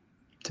will.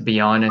 To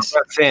be honest, I'm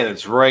not saying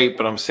it's right,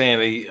 but I'm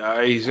saying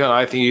I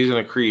think he's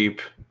gonna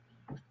creep.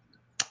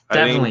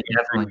 Definitely.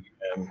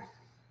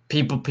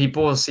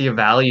 People will see a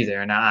value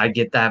there, and I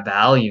get that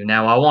value.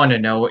 Now, I want to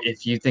know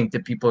if you think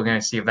that people are going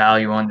to see a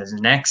value on this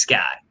next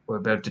guy we're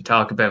about to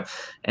talk about,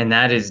 and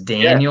that is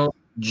Daniel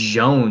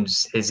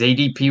Jones. His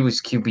ADP was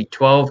QB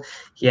 12.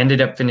 He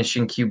ended up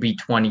finishing QB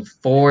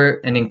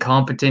 24, an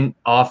incompetent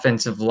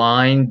offensive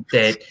line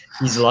that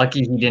he's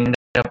lucky he didn't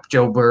end up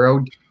Joe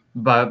Burrow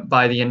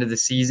by the end of the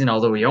season,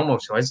 although he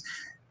almost was.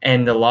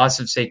 And the loss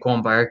of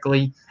Saquon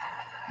Barkley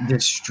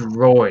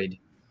destroyed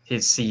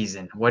his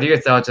season. What are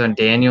your thoughts on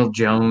Daniel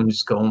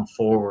Jones going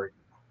forward?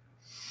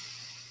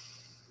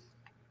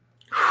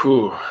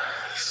 Whew.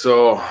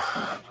 So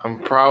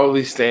I'm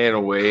probably staying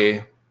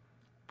away,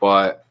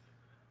 but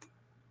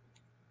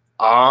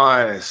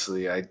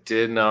honestly, I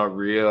did not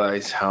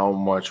realize how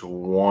much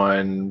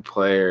one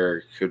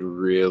player could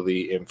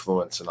really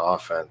influence an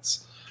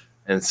offense.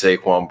 And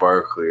Saquon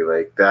Barkley,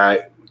 like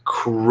that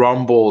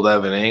crumbled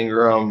Evan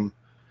Ingram,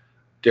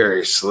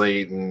 Darius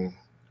Slayton,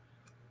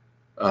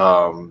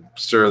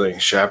 Sterling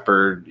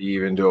Shepard,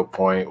 even to a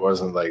point,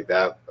 wasn't like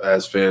that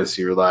as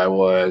fantasy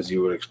reliable as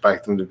you would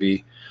expect him to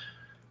be.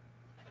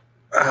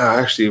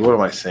 Actually, what am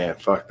I saying?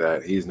 Fuck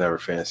that. He's never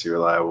fantasy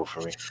reliable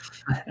for me.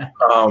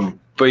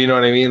 But you know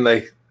what I mean?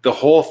 Like the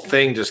whole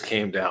thing just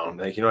came down.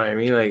 Like, you know what I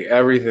mean? Like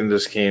everything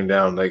just came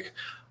down. Like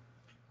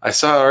I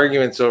saw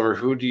arguments over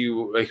who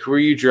are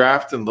you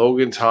drafting,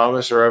 Logan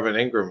Thomas or Evan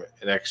Ingram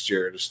next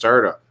year to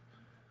start up?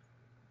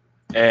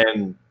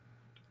 And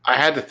I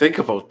had to think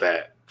about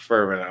that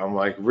for a minute. I'm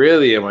like,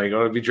 really? Am I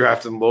going to be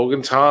drafting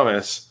Logan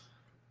Thomas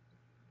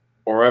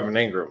or Evan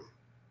Ingram?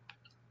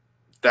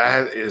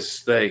 That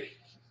is like,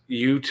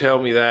 you tell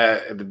me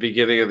that at the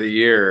beginning of the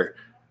year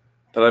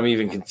that I'm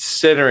even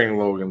considering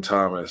Logan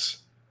Thomas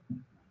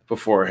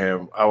before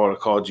him, I would have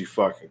called you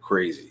fucking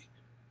crazy.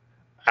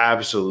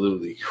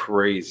 Absolutely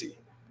crazy.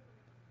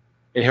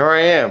 And here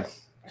I am,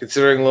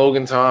 considering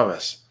Logan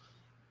Thomas.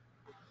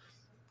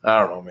 I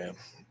don't know, man.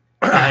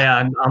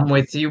 I'm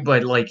with you,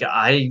 but like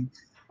I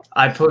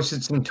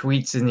posted some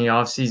tweets in the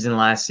offseason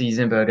last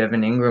season about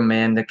Evan Ingram,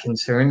 man. The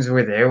concerns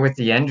were there with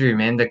the injury,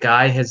 man. The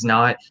guy has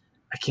not –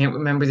 I can't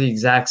remember the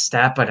exact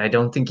stat, but I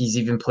don't think he's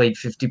even played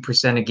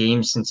 50% of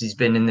games since he's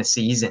been in the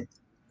season.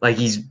 Like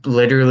he's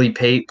literally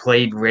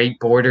played right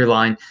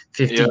borderline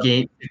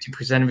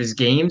 50% of his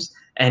games,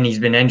 and he's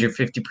been injured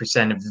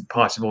 50% of the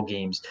possible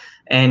games.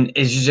 And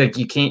it's just like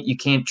you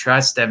can't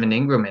trust Evan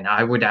Ingram. And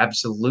I would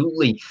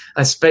absolutely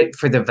expect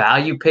for the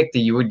value pick that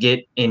you would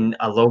get in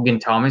a Logan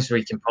Thomas, where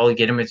you can probably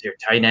get him as your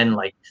tight end,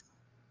 like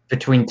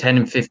between 10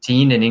 and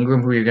 15, and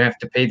Ingram, who you're going to have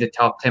to pay the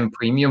top 10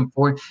 premium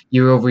for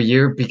year over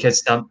year,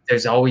 because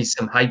there's always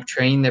some hype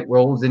train that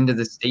rolls into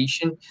the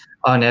station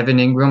on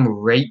Evan Ingram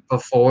right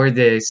before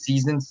the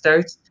season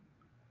starts.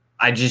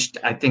 I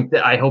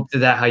hope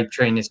that hype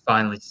train is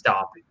finally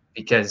stopping,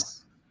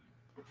 because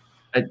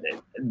I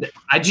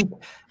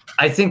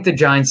think the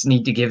Giants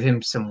need to give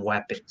him some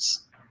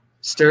weapons.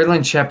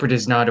 Sterling Shepard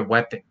is not a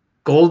weapon.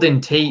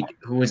 Golden Tate,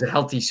 who was a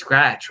healthy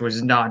scratch,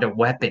 was not a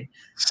weapon.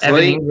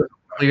 Evan Ingram,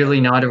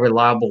 clearly not a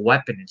reliable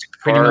weapon. It's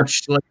pretty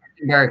much Slayton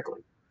and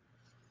Barkley.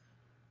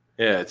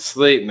 Yeah, it's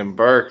Slayton and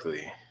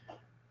Barkley.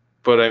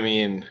 But I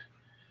mean,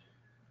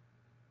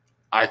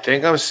 I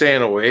think I'm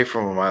staying away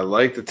from him. I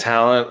like the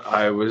talent.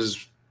 I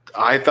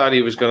thought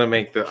he was going to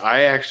make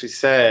I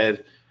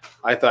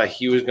thought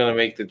he was going to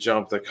make the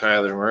jump that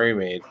Kyler Murray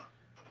made.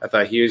 I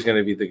thought he was going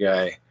to be the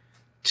guy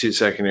to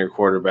second-year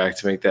quarterback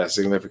to make that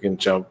significant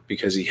jump,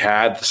 because he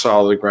had the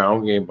solid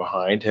ground game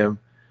behind him,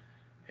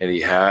 and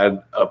he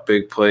had a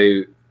big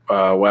play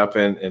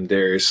weapon in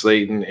Darius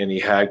Slayton, and he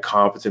had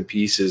competent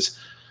pieces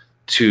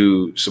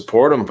to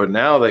support him. But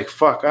now, like,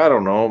 fuck, I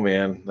don't know,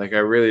 man. Like, I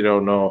really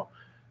don't know.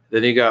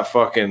 Then you got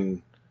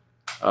fucking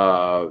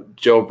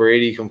Joe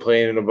Brady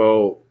complaining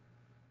about –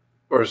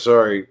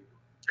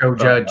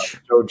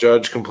 Joe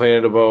Judge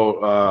complaining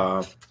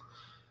about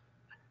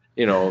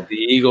the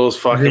Eagles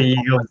fucking – the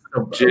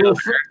Eagles.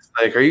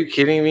 Like, are you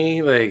kidding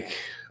me? Like,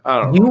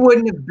 I don't know. You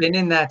wouldn't have been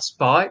in that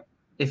spot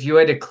if you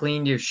had to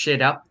clean your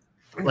shit up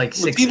like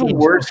 6 Even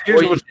worse.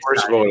 Here's what's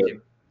worse about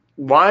it.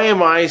 Why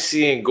am I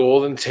seeing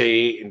Golden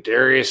Tate and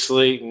Darius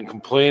Slayton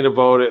complain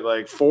about it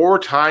like 4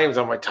 times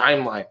on my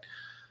timeline?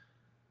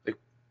 Like,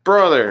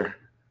 brother,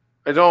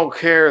 I don't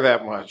care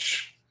that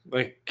much.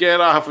 Like,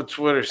 get off of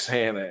Twitter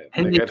saying that.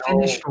 And like, they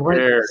finished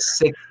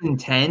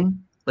 6-10.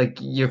 Like,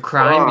 you're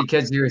crying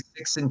because you're a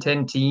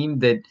 6-10 team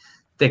that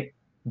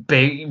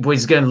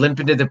was going to limp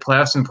into the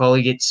playoffs and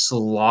probably get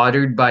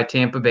slaughtered by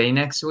Tampa Bay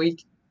next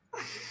week.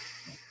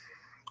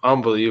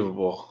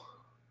 Unbelievable.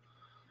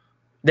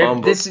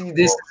 This is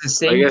the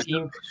same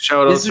team.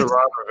 Shout out to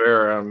Ron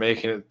Rivera on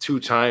making it 2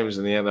 times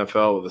in the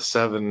NFL with a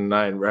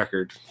 7-9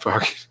 record.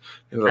 That's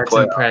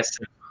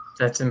impressive.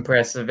 That's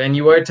impressive. And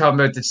you were talking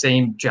about the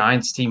same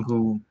Giants team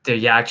who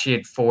they actually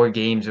had 4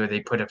 games where they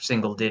put up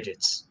single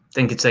digits. I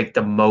think it's like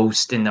the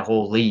most in the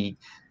whole league,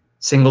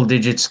 single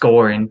digit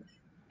scoring.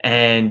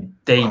 And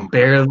they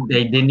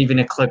didn't even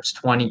eclipse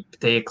 20.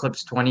 They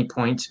eclipsed 20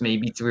 points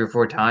maybe 3 or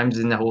 4 times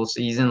in the whole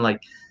season.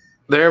 Like,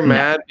 they're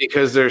mad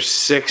because their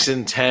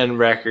 6-10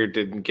 record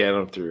didn't get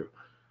them through.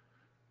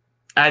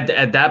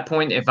 At that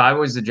point, if I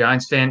was a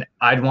Giants fan,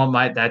 I'd want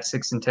that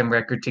 6-10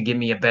 record to give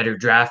me a better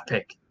draft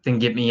pick than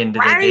get me into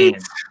the game.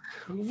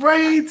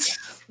 Right?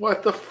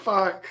 What the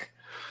fuck?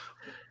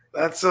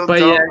 That's so But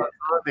dumb. yeah. That's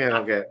the thing I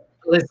don't get.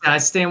 Listen, I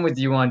stand with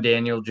you on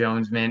Daniel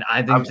Jones, man.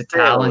 I think I'm the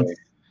staying talent. away.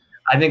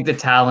 I think the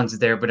talent's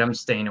there, but I'm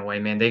staying away,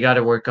 man. They got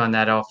to work on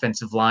that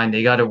offensive line.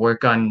 They got to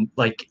work on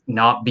like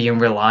not being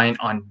reliant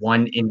on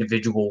one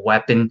individual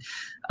weapon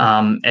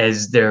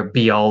as their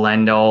be all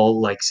end all,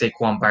 like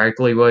Saquon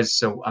Barkley was.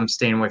 So I'm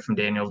staying away from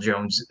Daniel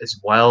Jones as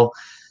well.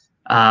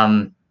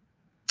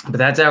 But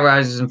that's our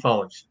rises and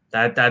falls.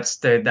 That's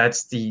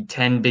the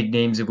 10 big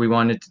names that we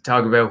wanted to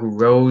talk about who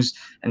rose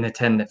and the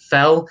 10 that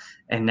fell.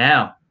 And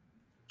now,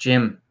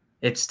 Jim,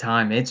 it's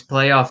time. It's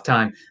playoff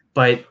time.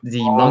 But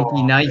the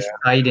monkey knife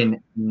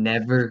fighting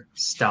never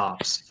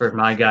stops for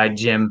my guy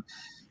Jim.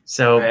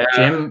 So,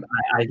 Jim,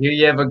 I hear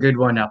you have a good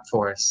one up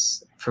for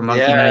us for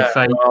monkey knife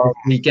fight this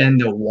weekend,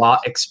 the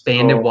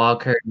expanded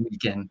wildcard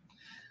weekend.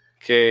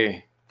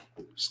 Okay,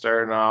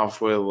 starting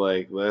off with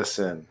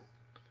listen,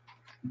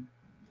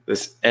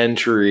 this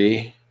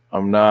entry,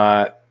 I'm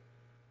not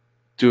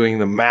doing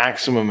the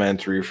maximum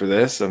entry for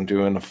this. I'm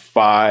doing a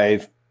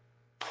 5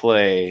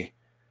 play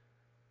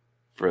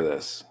for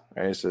this.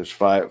 Right, so there's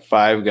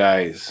five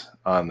guys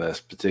on this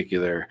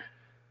particular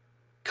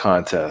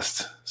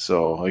contest.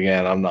 So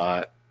again, I'm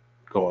not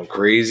going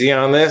crazy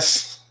on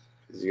this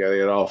because you got to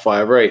get all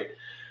 5 right.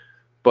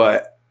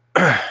 But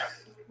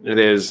it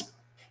is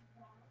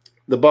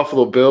the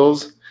Buffalo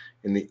Bills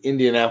and the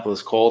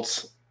Indianapolis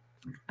Colts.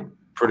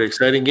 Pretty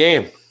exciting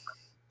game.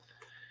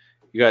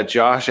 You got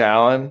Josh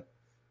Allen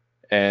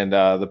and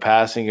the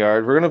passing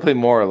yard. We're going to play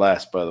more or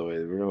less, by the way.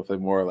 We're going to play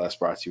more or less,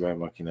 brought to you by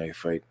Monkey Knife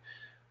Fight.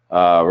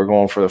 We're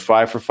going for the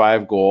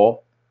 5-for-5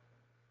 goal.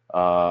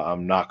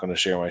 I'm not going to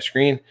share my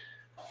screen.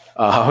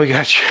 We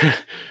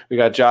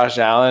got Josh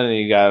Allen, and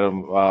you got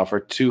him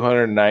for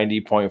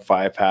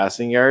 290.5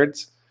 passing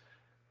yards.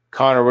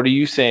 Connor, what are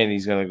you saying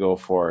he's going to go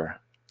for?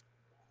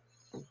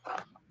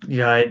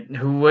 Yeah,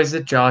 who was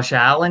it? Josh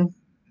Allen?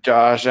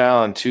 Josh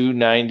Allen,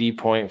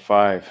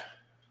 290.5.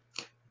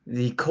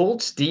 The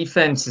Colts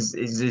defense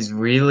is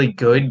really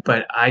good,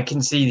 but I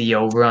can see the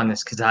over on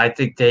this because I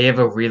think they have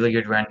a really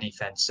good run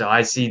defense. So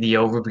I see the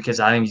over because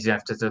I think he's going to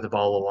have to throw the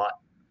ball a lot.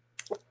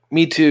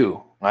 Me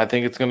too. I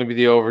think it's going to be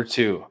the over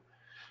too.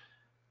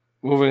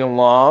 Moving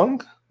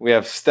along, we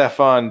have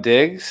Stephon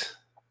Diggs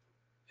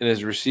and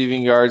his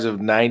receiving yards of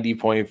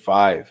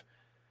 90.5.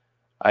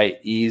 I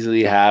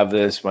easily have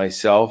this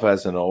myself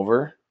as an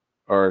over,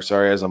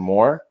 as a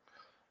more.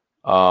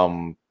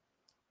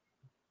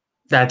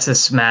 That's a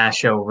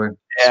smash over.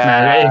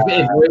 Yeah.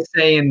 If we're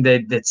saying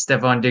that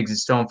Stephon Diggs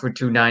is throwing for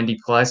 290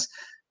 plus,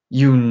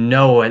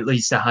 at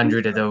least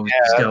 100 of those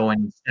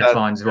going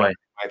Stephon's way.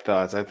 My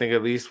thoughts. I think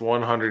at least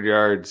 100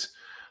 yards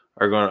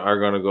are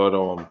going to go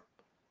to him.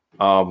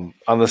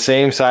 On the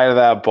same side of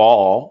that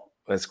ball,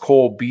 that's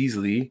Cole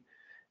Beasley,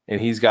 and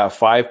he's got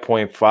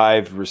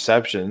 5.5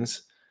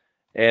 receptions.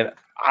 And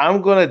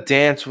I'm going to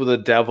dance with the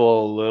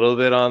devil a little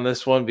bit on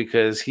this one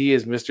because he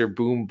is Mr.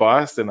 Boom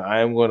Bust, and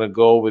I'm going to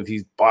go with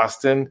he's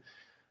busting.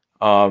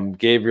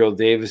 Gabriel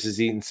Davis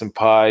is eating some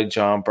pie.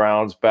 John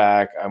Brown's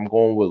back. I'm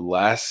going with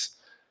less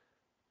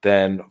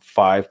than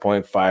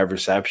 5.5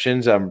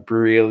 receptions. I'm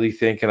really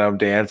thinking I'm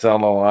dancing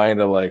on the line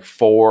to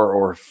 4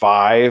 or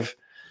 5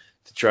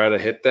 to try to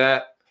hit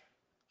that.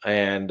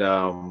 And, I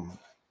don't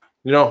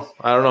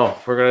know.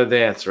 We're going to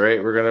dance,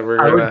 right? We're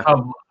going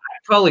to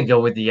probably go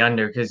with the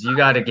under because you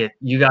got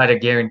to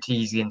guarantee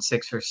he's getting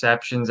 6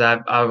 receptions.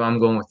 I'm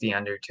going with the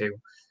under too.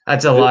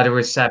 That's a lot of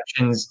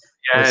receptions.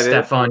 Yeah,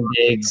 Stephon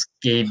Diggs,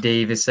 Gabe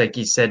Davis, like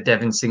you said,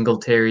 Devin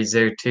Singletary's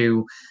there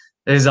too.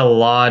 There's a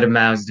lot of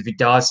mouths.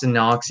 Dawson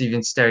Knox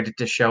even started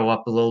to show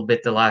up a little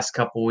bit the last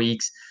couple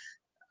weeks.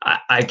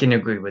 I can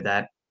agree with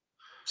that.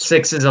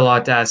 6 is a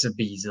lot to ask of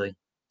Beasley.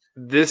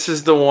 This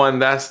is the one.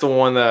 That's the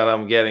one that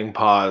I'm getting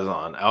pause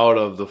on out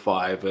of the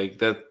 5.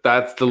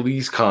 That's the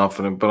least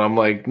confident, but I'm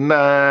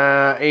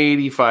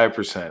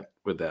 85%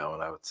 with that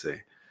one, I would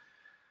say.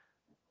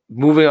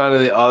 Moving on to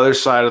the other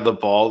side of the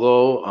ball,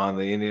 though, on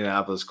the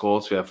Indianapolis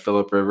Colts, we have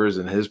Phillip Rivers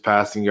and his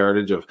passing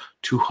yardage of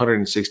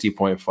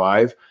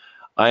 260.5.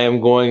 I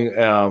am going.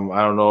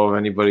 I don't know if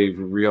anybody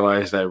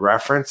realized I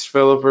referenced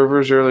Phillip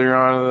Rivers earlier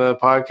on in the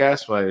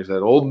podcast when I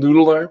said old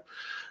noodle arm.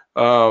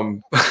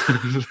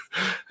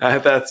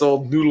 That's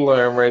old noodle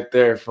arm right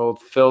there. Phil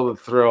the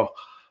thrill.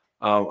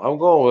 I'm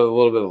going with a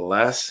little bit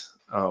less.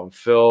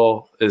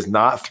 Phil is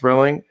not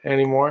thrilling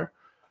anymore.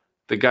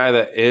 The guy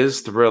that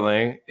is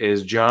thrilling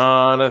is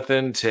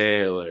Jonathan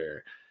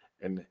Taylor,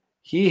 and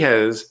he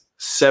has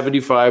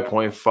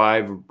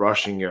 75.5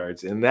 rushing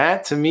yards. And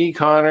that, to me,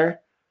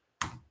 Connor,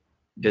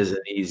 is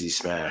an easy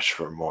smash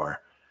for more.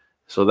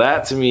 So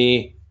that, to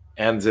me,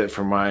 ends it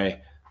for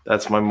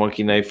that's my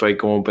Monkey Knife Fight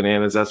going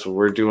bananas. That's what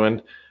we're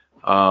doing.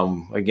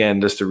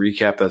 Again, just to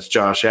recap, that's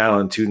Josh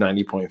Allen,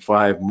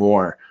 290.5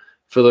 more.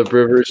 Phillip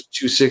Rivers,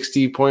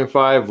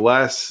 260.5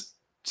 less.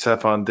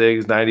 Stephon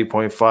Diggs,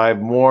 90.5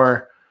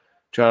 more.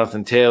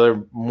 Jonathan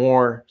Taylor,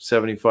 more,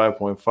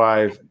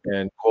 75.5.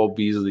 And Cole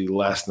Beasley,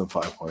 less than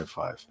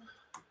 5.5.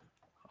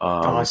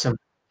 Awesome.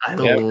 I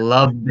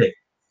loved it.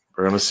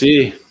 We're going to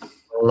see.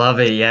 Love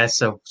it. Yeah.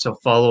 So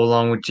follow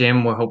along with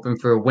Jim. We're hoping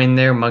for a win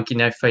there.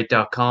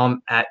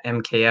 monkeyknifefight.com at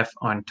MKF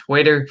on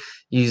Twitter.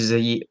 Use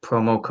the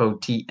promo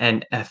code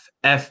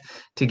TNFF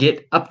to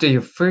get up to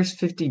your first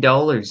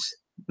 $50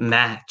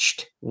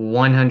 matched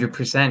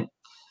 100%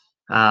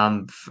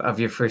 of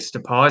your first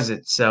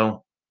deposit.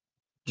 So,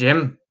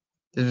 Jim,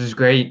 this was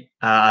great.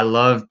 I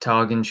love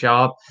talking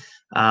shop.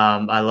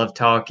 I love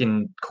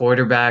talking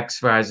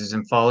quarterbacks, risers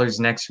and fallers.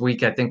 Next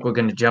week, I think we're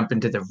going to jump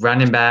into the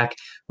running back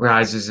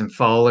risers and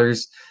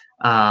fallers.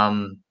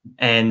 And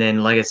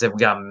then, like I said, we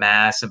got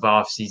massive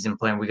off-season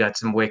plan. We got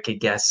some wicked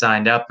guests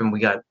signed up, and we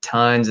got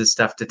tons of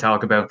stuff to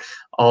talk about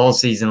all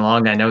season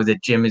long. I know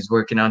that Jim is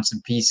working on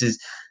some pieces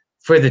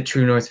for the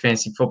True North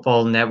Fantasy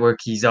Football Network.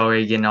 He's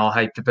already getting all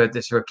hyped about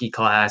this rookie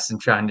class and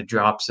trying to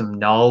drop some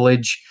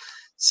knowledge.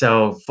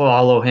 So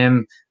follow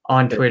him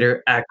on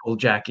Twitter at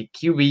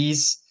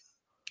GoldJacketQBs.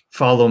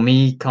 Follow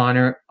me,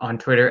 Connor, on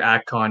Twitter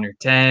at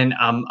Connor10.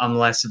 I'm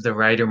less of the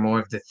writer, more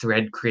of the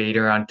thread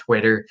creator on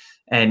Twitter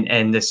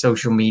and the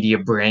social media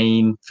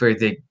brain for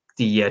the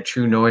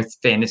True North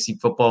Fantasy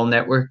Football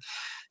Network.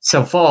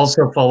 So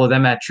also follow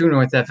them at True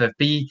North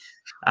FFB,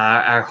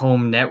 our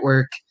home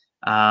network.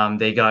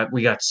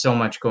 We got so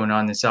much going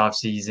on this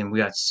offseason. We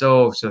got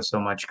so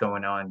much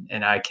going on,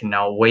 and I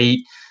cannot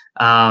wait.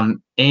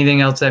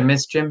 Anything else I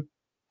missed, Jim?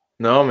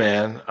 No,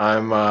 man.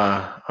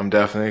 I'm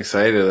definitely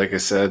excited. Like I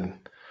said,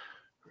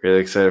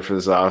 really excited for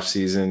this off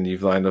season.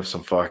 You've lined up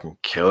some fucking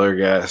killer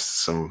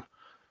guests. Some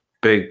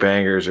big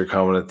bangers are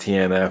coming to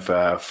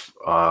TNFF.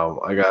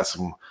 I got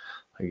some,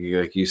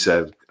 like you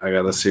said, I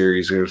got a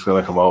series that's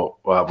going to come out.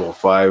 About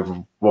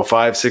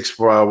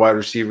 5-6 wide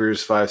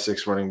receivers,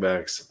 5-6 running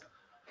backs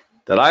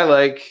that I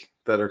like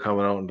that are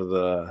coming out into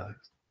the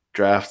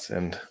draft.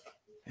 And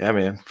yeah,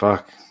 man,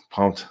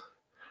 pumped.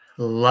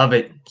 Love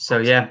it. So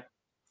yeah,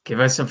 give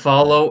us a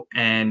follow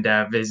and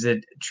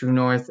visit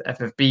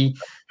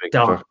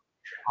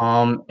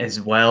TrueNorthFFB.com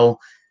as well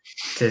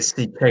to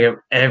check out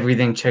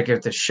everything. Check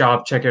out the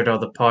shop, check out all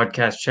the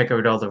podcasts, check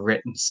out all the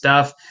written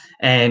stuff.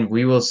 And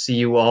we will see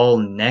you all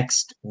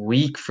next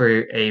week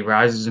for a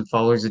Risers and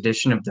Fallers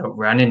edition of the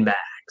Running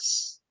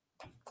Backs.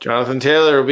 Jonathan Taylor will be